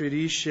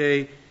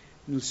riferisce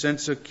nel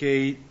senso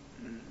che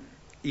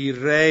i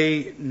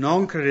re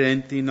non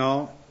credenti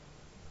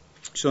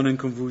sono in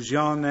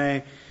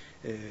confusione,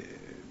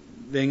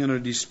 vengono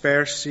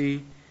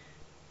dispersi.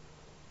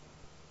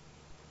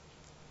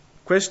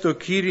 Questo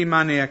chi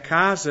rimane a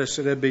casa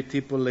sarebbe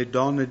tipo le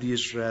donne di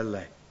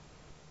Israele.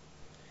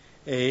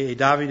 E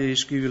Davide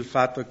descrive il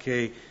fatto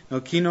che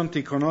chi non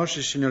ti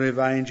conosce, Signore,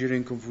 va in giro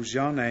in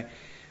confusione,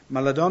 ma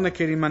la donna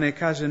che rimane a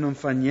casa non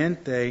fa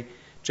niente,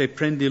 cioè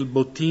prende il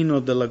bottino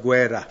della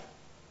guerra,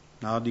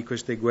 di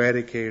queste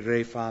guerre che i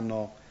re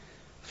fanno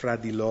fra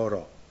di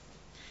loro.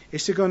 E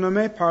secondo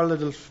me parla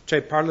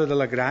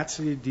della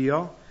grazia di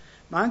Dio,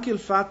 ma anche il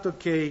fatto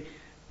che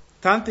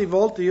tante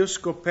volte io ho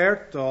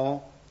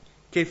scoperto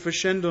che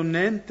facendo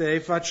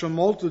niente faccio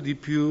molto di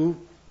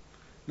più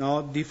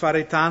di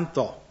fare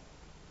tanto.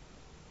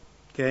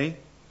 Ok?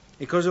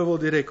 E cosa vuol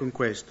dire con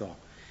questo?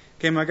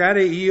 Che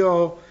magari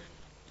io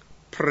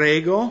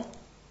prego,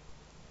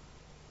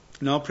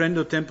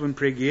 prendo tempo in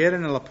preghiera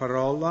nella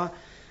parola,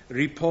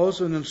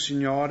 riposo nel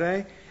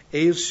Signore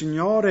e il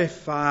Signore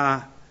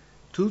fa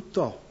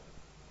tutto.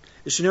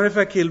 Il Signore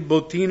fa che il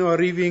bottino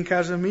arrivi in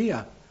casa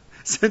mia,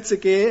 senza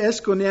che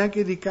esco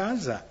neanche di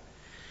casa.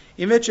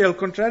 Invece al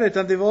contrario,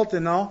 tante volte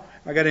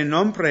magari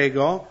non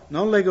prego,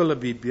 non leggo la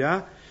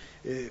Bibbia,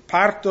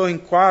 parto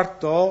in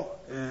quarto,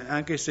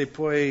 anche se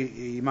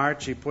poi i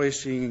marci poi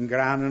si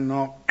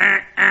ingranano,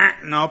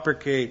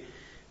 perché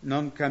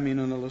non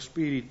cammino nello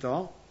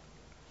Spirito.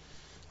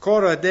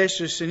 Corro a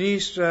destra e a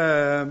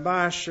sinistra,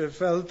 Bascia,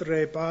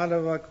 Feltre,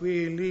 Padova,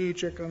 qui e lì,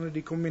 cercano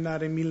di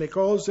combinare 1000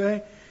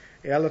 cose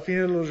e alla fine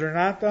della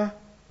giornata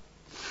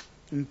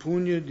un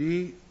pugno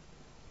di,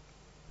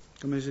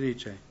 come si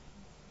dice?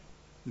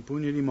 Un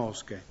pugno di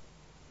mosche.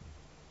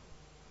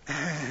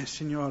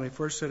 Signore,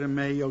 forse era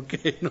meglio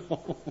che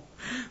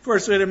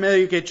forse era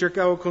meglio che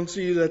cercavo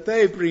consigli da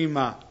te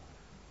prima.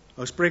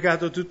 Ho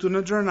sprecato tutta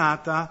una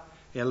giornata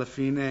e alla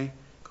fine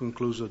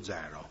concluso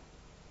 0.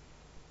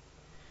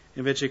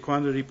 Invece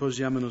quando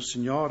riposiamo nel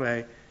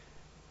Signore,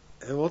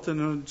 a volte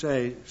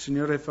il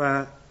Signore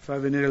fa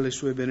venire le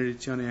sue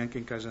benedizioni anche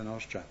in casa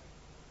nostra.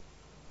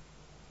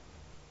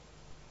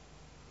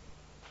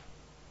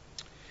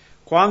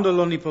 Quando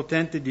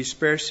l'Onnipotente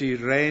disperse i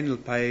re nel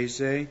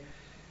paese,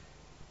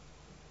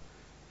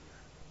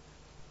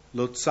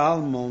 lo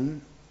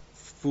Zalmon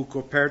fu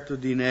coperto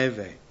di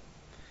neve.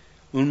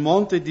 Un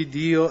monte di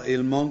Dio è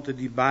il monte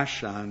di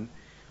Bashan,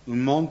 un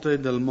monte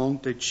del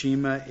monte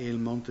Cima è il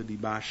monte di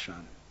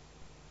Bashan.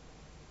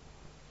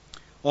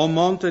 O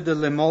monte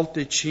delle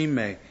molte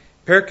cime,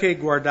 perché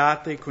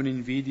guardate con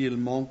invidia il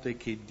monte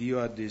che Dio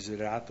ha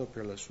desiderato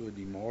per la sua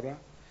dimora?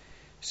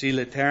 Sì,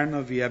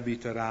 l'Eterno vi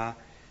abiterà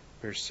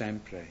per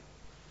sempre.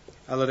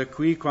 Allora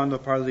qui quando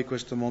parla di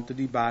questo monte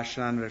di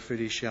Bashan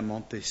riferisce al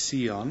monte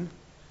Sion,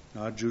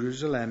 a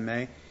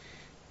Gerusalemme,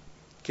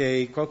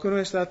 che qualcuno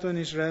è stato in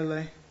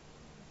Israele?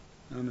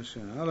 No,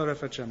 nessuno. Allora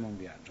facciamo un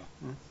viaggio.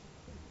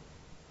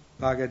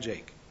 Paga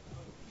Jake.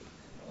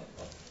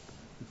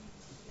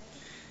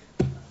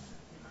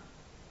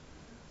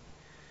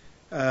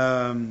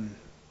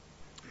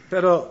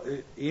 Però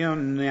io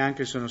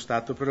neanche sono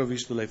stato, però ho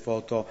visto le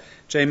foto.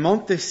 C'è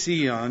Monte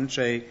Sion,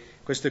 c'è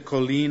questa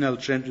collina al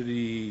centro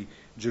di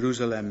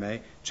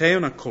Gerusalemme, c'è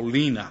una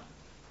collina.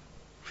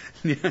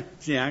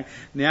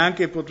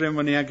 neanche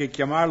potremmo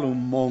chiamarlo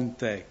un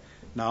monte,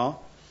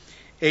 no?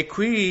 E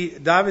qui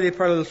Davide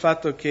parla del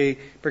fatto che,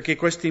 perché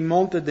questi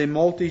monti dei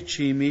molti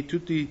cimi,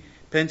 tutti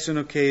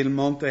pensano che è il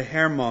monte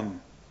Hermon,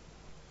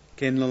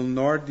 che è nel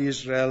nord di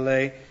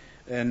Israele,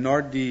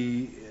 nord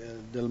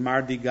del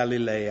Mar di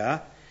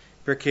Galilea,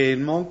 perché il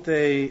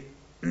monte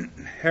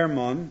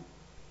Hermon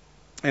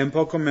è un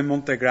po' come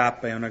Monte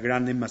Grappa, è una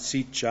grande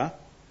massiccia,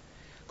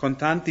 con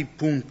tanti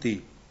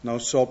punti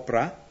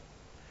sopra,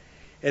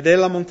 ed è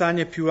la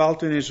montagna più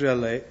alta in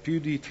Israele, più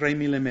di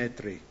 3.000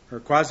 metri, o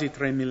quasi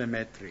 3.000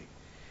 metri,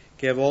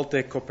 che a volte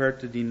è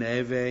coperto di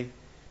neve,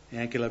 e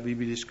anche la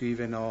Bibbia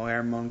descrive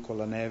Hermon con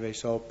la neve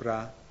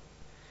sopra.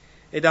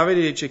 E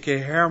Davide dice che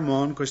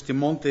Hermon, questi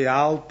monti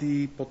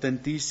alti,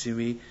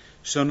 potentissimi,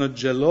 sono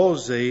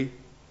gelosi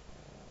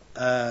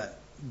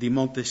di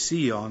Monte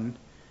Sion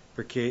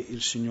perché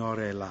il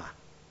Signore è là,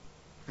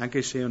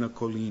 anche se è una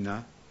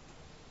collina.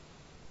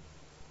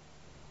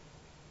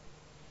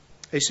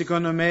 E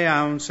secondo me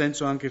ha un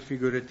senso anche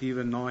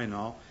figurativo noi,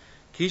 no?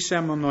 Chi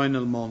siamo noi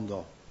nel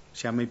mondo?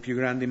 Siamo i più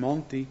grandi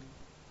monti?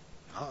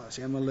 No,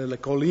 siamo le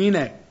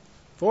colline,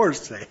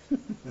 forse.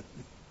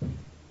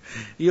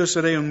 Io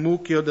sarei un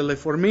mucchio delle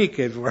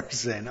formiche,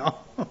 forse,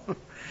 no?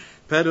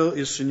 Però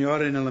il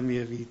Signore è nella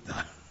mia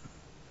vita.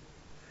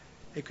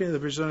 E quindi le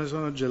persone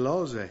sono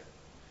gelose.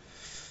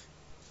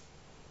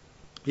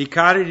 I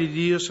carri di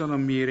Dio sono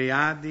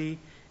miriadi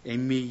e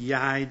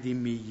migliaia di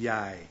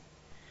migliaia.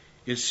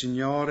 Il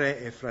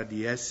Signore è fra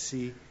di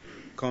essi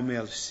come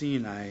al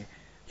Sinai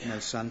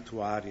nel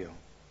santuario.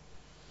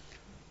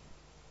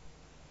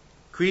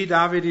 Qui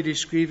Davide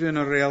descrive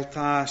una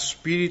realtà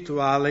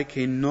spirituale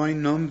che noi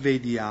non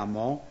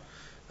vediamo.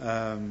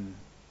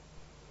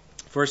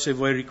 Forse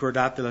voi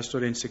ricordate la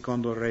storia in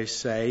Secondo Re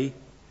 6,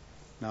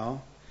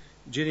 no?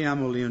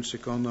 Giriamo lì un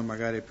secondo,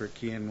 magari per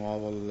chi è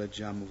nuovo lo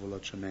leggiamo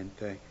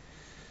velocemente.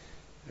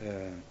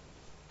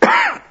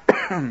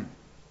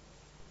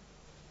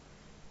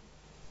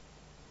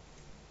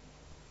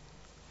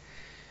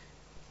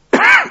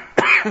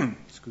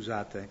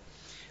 Scusate.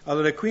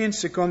 Allora, qui in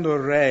Secondo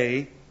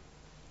Re,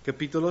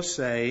 capitolo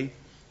 6,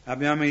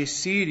 abbiamo i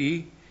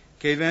Siri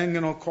che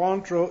vengono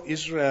contro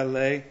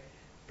Israele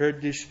per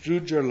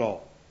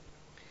distruggerlo.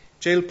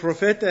 C'è il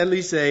profeta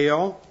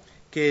Eliseo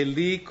che è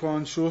lì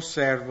con il suo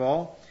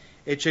servo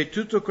e c'è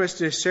tutto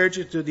questo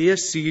esercito di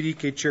Assiri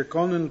che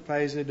circondano il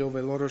paese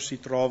dove loro si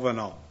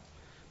trovano,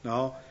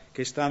 no?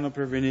 Che stanno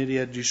per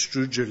venire a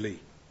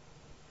distruggerli.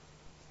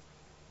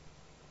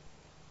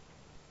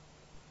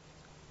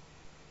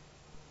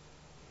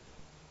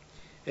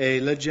 E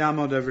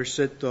leggiamo dal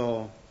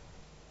versetto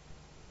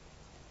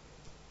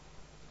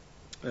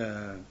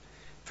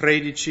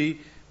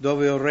 13,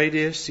 dove il re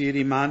di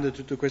Assiri manda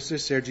tutto questo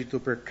esercito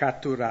per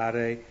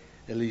catturare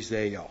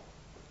Eliseo.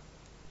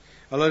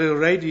 Allora il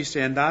re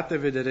disse: andate a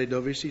vedere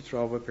dove si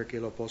trova perché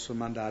lo posso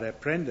mandare a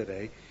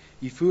prendere.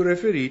 Gli fu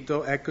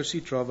riferito: ecco,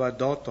 si trova a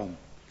Dotom.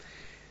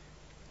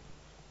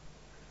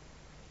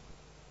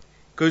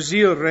 Così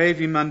il re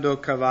vi mandò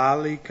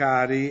cavalli,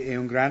 carri e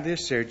un grande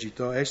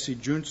esercito. Essi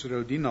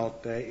giunsero di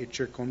notte e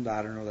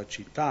circondarono la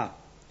città.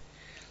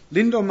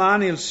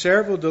 L'indomani il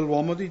servo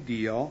dell'uomo di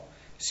Dio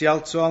si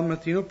alzò al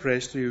mattino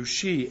presto e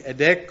uscì,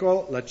 ed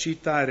ecco la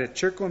città era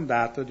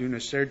circondata di un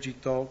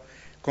esercito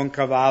con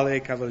cavalli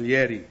e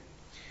cavalieri.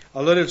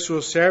 Allora il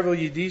suo servo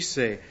gli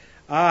disse: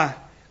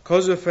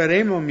 cosa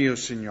faremo, mio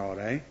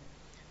signore?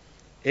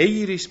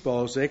 Egli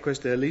rispose,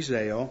 questo è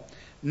Eliseo: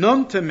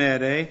 non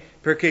temere,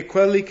 perché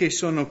quelli che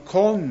sono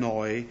con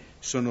noi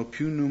sono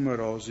più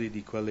numerosi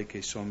di quelli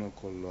che sono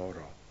con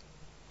loro.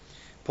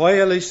 Poi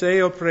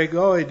Eliseo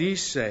pregò e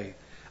disse: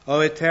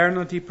 o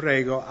Eterno, ti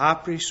prego,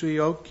 apri i suoi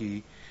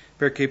occhi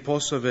perché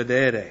possa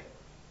vedere.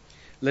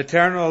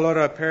 L'Eterno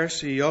allora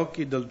aperse gli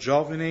occhi del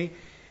giovane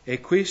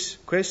e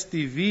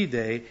questi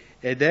vide,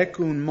 ed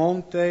ecco un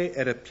monte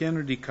era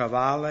pieno di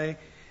cavalli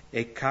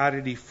e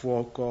carri di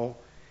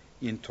fuoco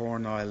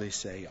intorno a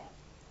Eliseo.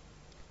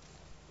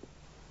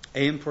 È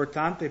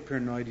importante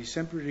per noi di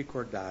sempre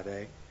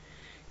ricordare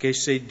che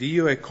se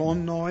Dio è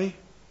con noi,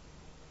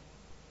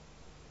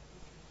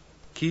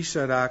 chi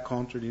sarà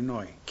contro di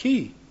noi?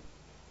 Chi?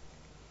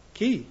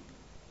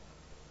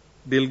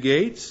 Bill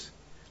Gates?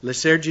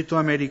 L'esercito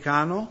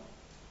americano?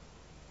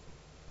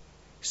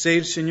 Se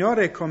il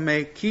Signore è con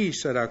me, chi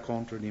sarà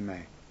contro di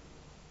me?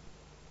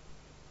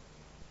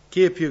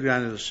 Chi è più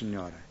grande del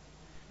Signore?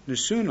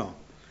 Nessuno.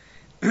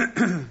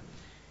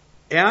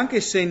 E anche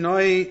se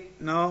noi,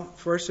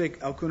 forse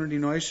alcuni di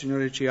noi, il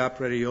Signore ci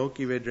apre gli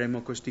occhi,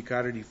 vedremo questi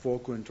carri di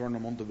fuoco intorno a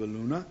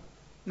Montebelluna,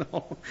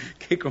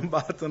 che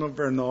combattono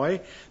per noi,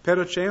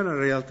 però c'è una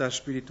realtà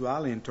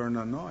spirituale intorno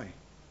a noi.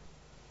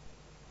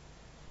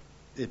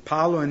 E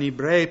Paolo in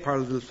Ebrei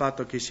parla del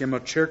fatto che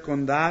siamo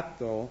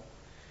circondati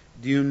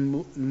di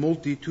una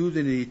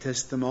moltitudine di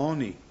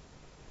testimoni.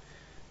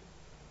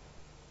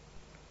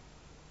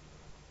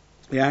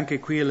 E anche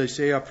qui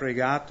Eliseo ha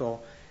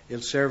pregato, e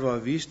il servo ha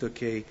visto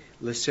che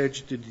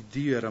l'esercito di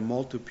Dio era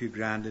molto più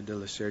grande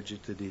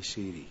dell'esercito dei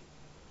Siri.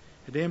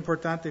 Ed è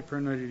importante per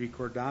noi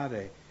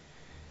ricordare,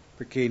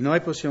 perché noi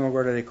possiamo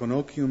guardare con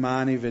occhi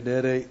umani,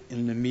 vedere il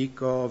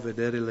nemico,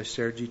 vedere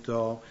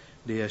l'esercito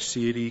dei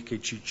Assiri che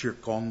ci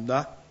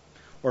circonda,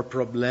 o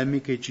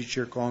problemi che ci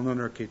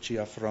circondano o che ci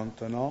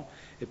affrontano,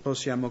 e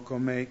possiamo,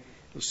 come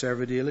il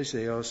servo di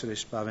Eliseo, essere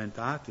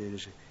spaventati e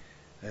dire: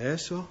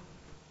 adesso?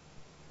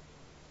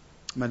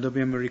 Ma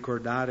dobbiamo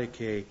ricordare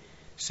che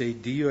se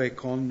Dio è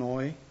con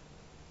noi,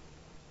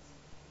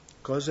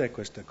 cos'è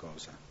questa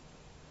cosa?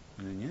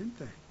 Non è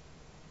niente.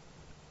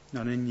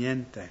 Non è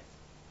niente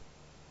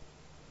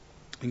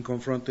in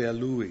confronto a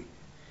Lui,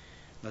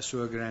 la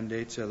sua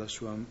grandezza e la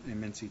sua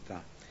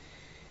immensità.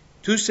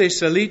 Tu sei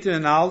salito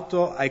in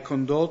alto, hai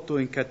condotto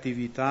in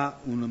cattività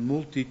una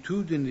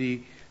moltitudine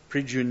di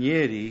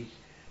prigionieri,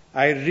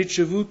 hai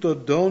ricevuto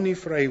doni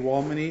fra gli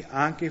uomini,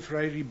 anche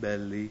fra i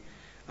ribelli.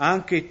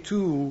 Anche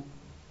tu,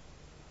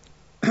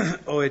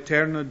 o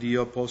eterno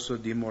Dio, posso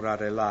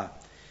dimorare là.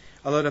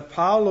 Allora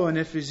Paolo in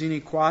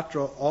Efesini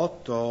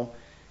 4:8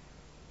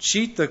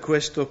 cita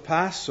questo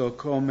passo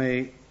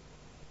come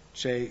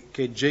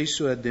che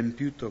Gesù ha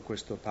adempiuto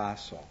questo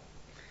passo.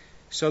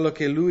 Solo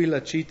che lui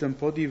la cita un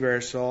po'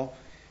 diverso,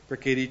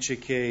 perché dice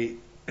che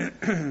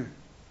in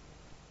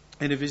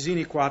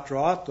Efesini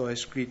 4:8 è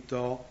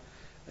scritto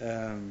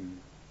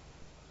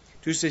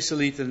tu sei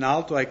salito in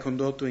alto, hai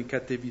condotto in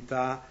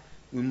cattività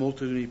un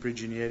moltitudine di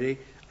prigionieri,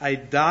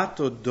 hai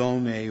dato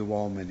doni ai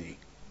uomini.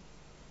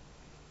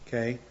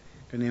 Ok?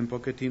 Quindi è un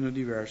pochettino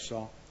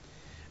diverso.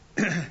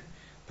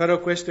 Però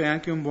questo è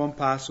anche un buon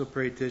passo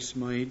per i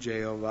testimoni di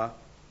Geova,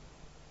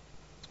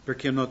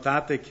 perché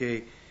notate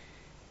che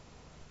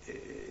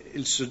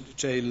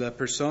la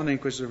persona in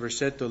questo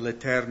versetto,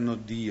 l'eterno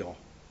Dio,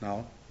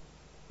 no?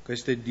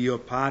 Questo è Dio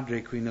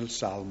Padre qui nel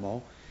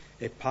Salmo,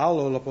 e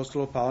Paolo,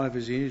 l'Apostolo Paolo nel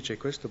Efesini dice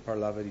questo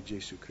parlava di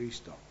Gesù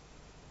Cristo.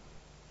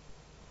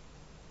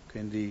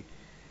 Quindi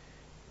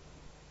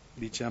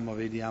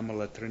vediamo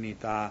la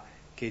Trinità,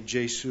 che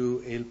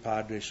Gesù e il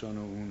Padre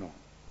sono uno.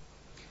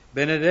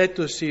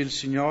 Benedetto sia il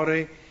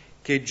Signore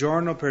che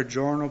giorno per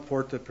giorno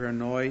porta per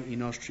noi i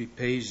nostri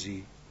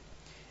pesi.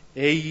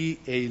 Egli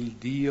è il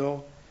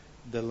Dio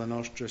della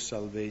nostra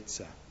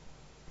salvezza.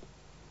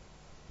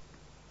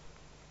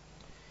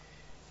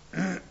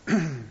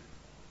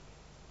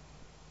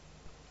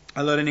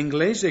 Allora in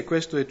inglese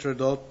questo è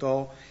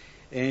tradotto,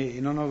 e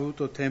non ho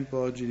avuto tempo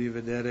oggi di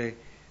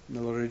vedere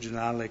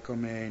nell'originale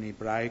come è in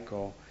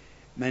ebraico,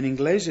 ma in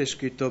inglese è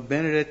scritto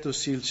benedetto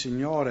sia il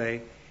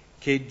Signore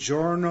che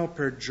giorno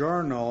per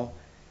giorno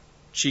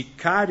ci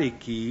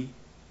carichi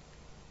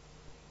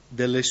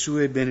delle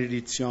sue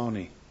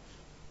benedizioni.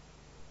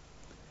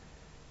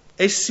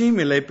 È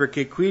simile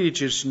perché qui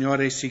dice il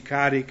Signore si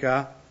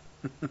carica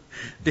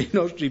dei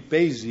nostri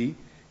pesi,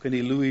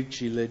 quindi Lui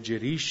ci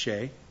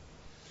alleggerisce,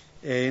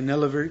 e in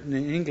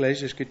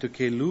inglese è scritto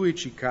che Lui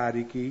ci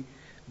carichi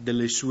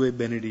delle sue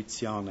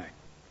benedizioni.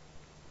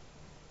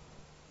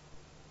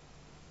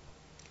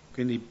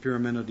 Quindi più o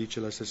meno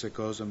dice la stessa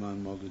cosa ma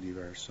in modo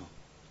diverso.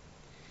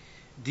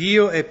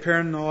 Dio è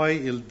per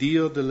noi il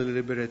Dio della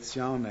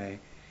liberazione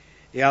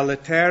e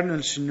all'Eterno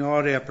il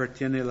Signore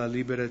appartiene la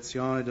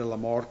liberazione dalla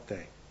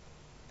morte.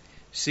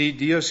 Sì,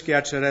 Dio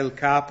schiaccerà il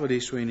capo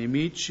dei suoi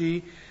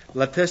nemici,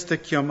 la testa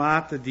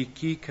chiamata di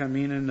chi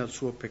cammina nel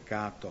suo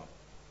peccato.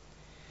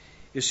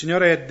 Il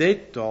Signore ha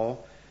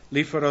detto,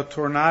 li farò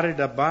tornare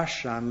da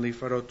Bashan, li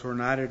farò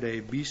tornare dai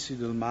abissi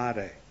del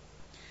mare,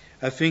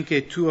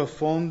 affinché tu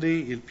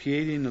affondi il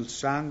piede nel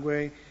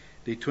sangue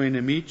dei tuoi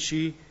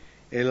nemici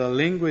e la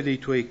lingua dei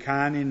tuoi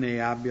cani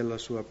ne abbia la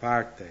sua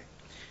parte.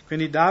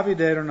 Quindi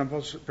Davide era una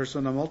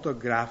persona molto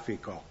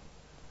grafica.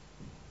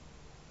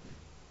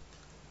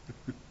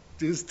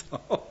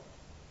 Giusto?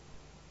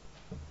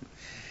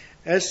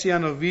 Essi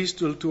hanno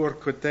visto il tuo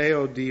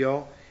corteo,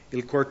 Dio,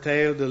 il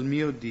corteo del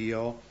mio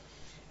Dio,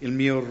 il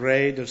mio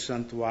Re del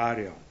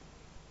santuario.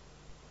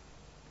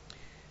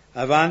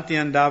 Avanti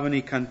andavano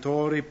i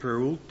cantori, per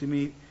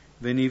ultimi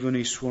venivano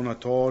i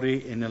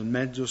suonatori e nel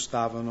mezzo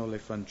stavano le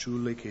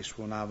fanciulle che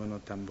suonavano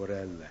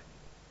tamburelle.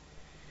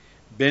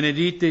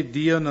 Benedite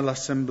Dio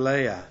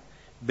nell'assemblea,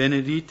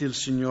 benedite il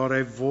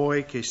Signore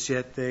voi che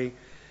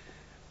siete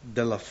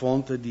della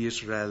fonte di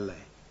Israele.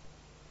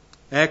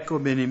 Ecco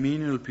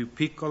Beniamino il più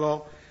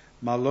piccolo,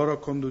 ma il loro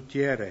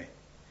condottiere.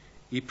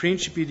 I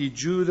principi di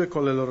Giuda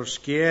con le loro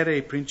schiere,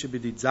 i principi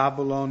di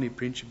Zabulon, i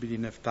principi di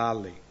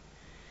Neftali.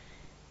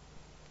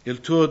 Il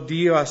tuo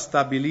Dio ha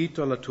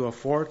stabilito la tua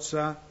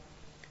forza,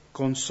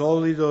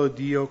 consolido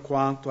Dio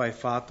quanto hai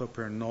fatto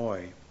per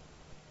noi.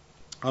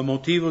 A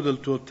motivo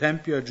del tuo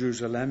tempio a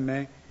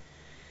Gerusalemme,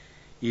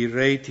 i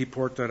re ti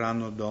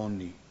porteranno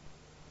doni.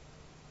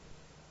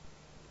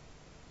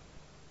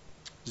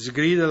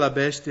 Sgrida la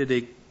bestia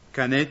dei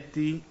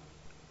canetti,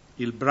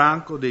 il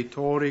branco dei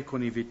tori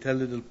con i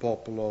vitelli del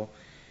popolo,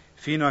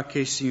 fino a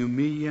che si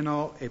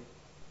umiliano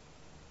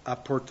a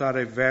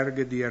portare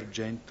verghe di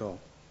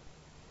argento.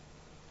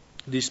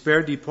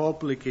 Disperdi i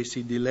popoli che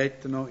si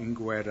dilettano in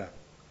guerra.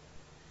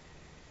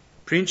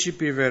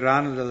 Principi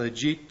verranno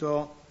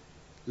dall'Egitto,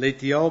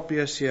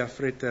 l'Etiopia si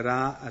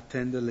affretterà a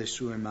tendere le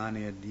sue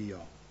mani a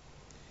Dio.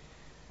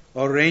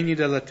 O regni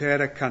della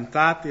terra,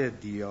 cantate a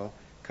Dio,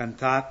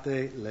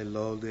 cantate le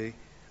lodi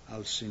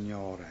al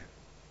Signore.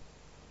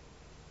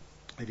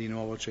 E di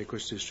nuovo c'è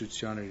questa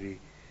istruzione di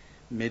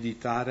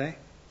meditare.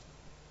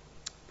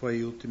 Poi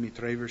gli ultimi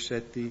 3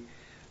 versetti.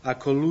 A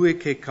colui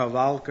che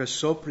cavalca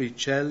sopra i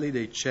cieli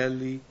dei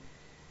cieli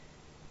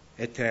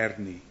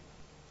eterni.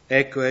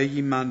 Ecco,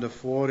 egli manda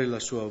fuori la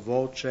sua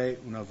voce,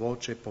 una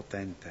voce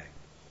potente.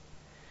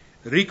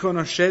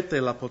 Riconoscete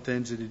la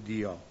potenza di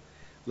Dio.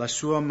 La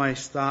sua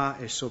maestà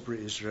è sopra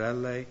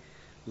Israele,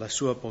 la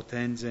sua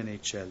potenza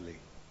nei cieli.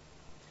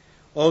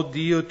 O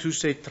Dio, tu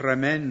sei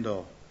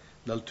tremendo,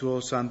 dal tuo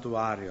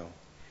santuario.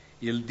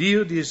 Il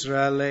Dio di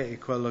Israele è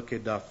quello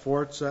che dà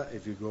forza e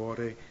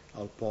vigore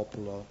al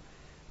popolo.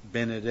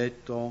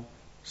 Benedetto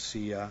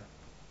sia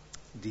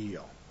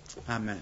Dio. Amen.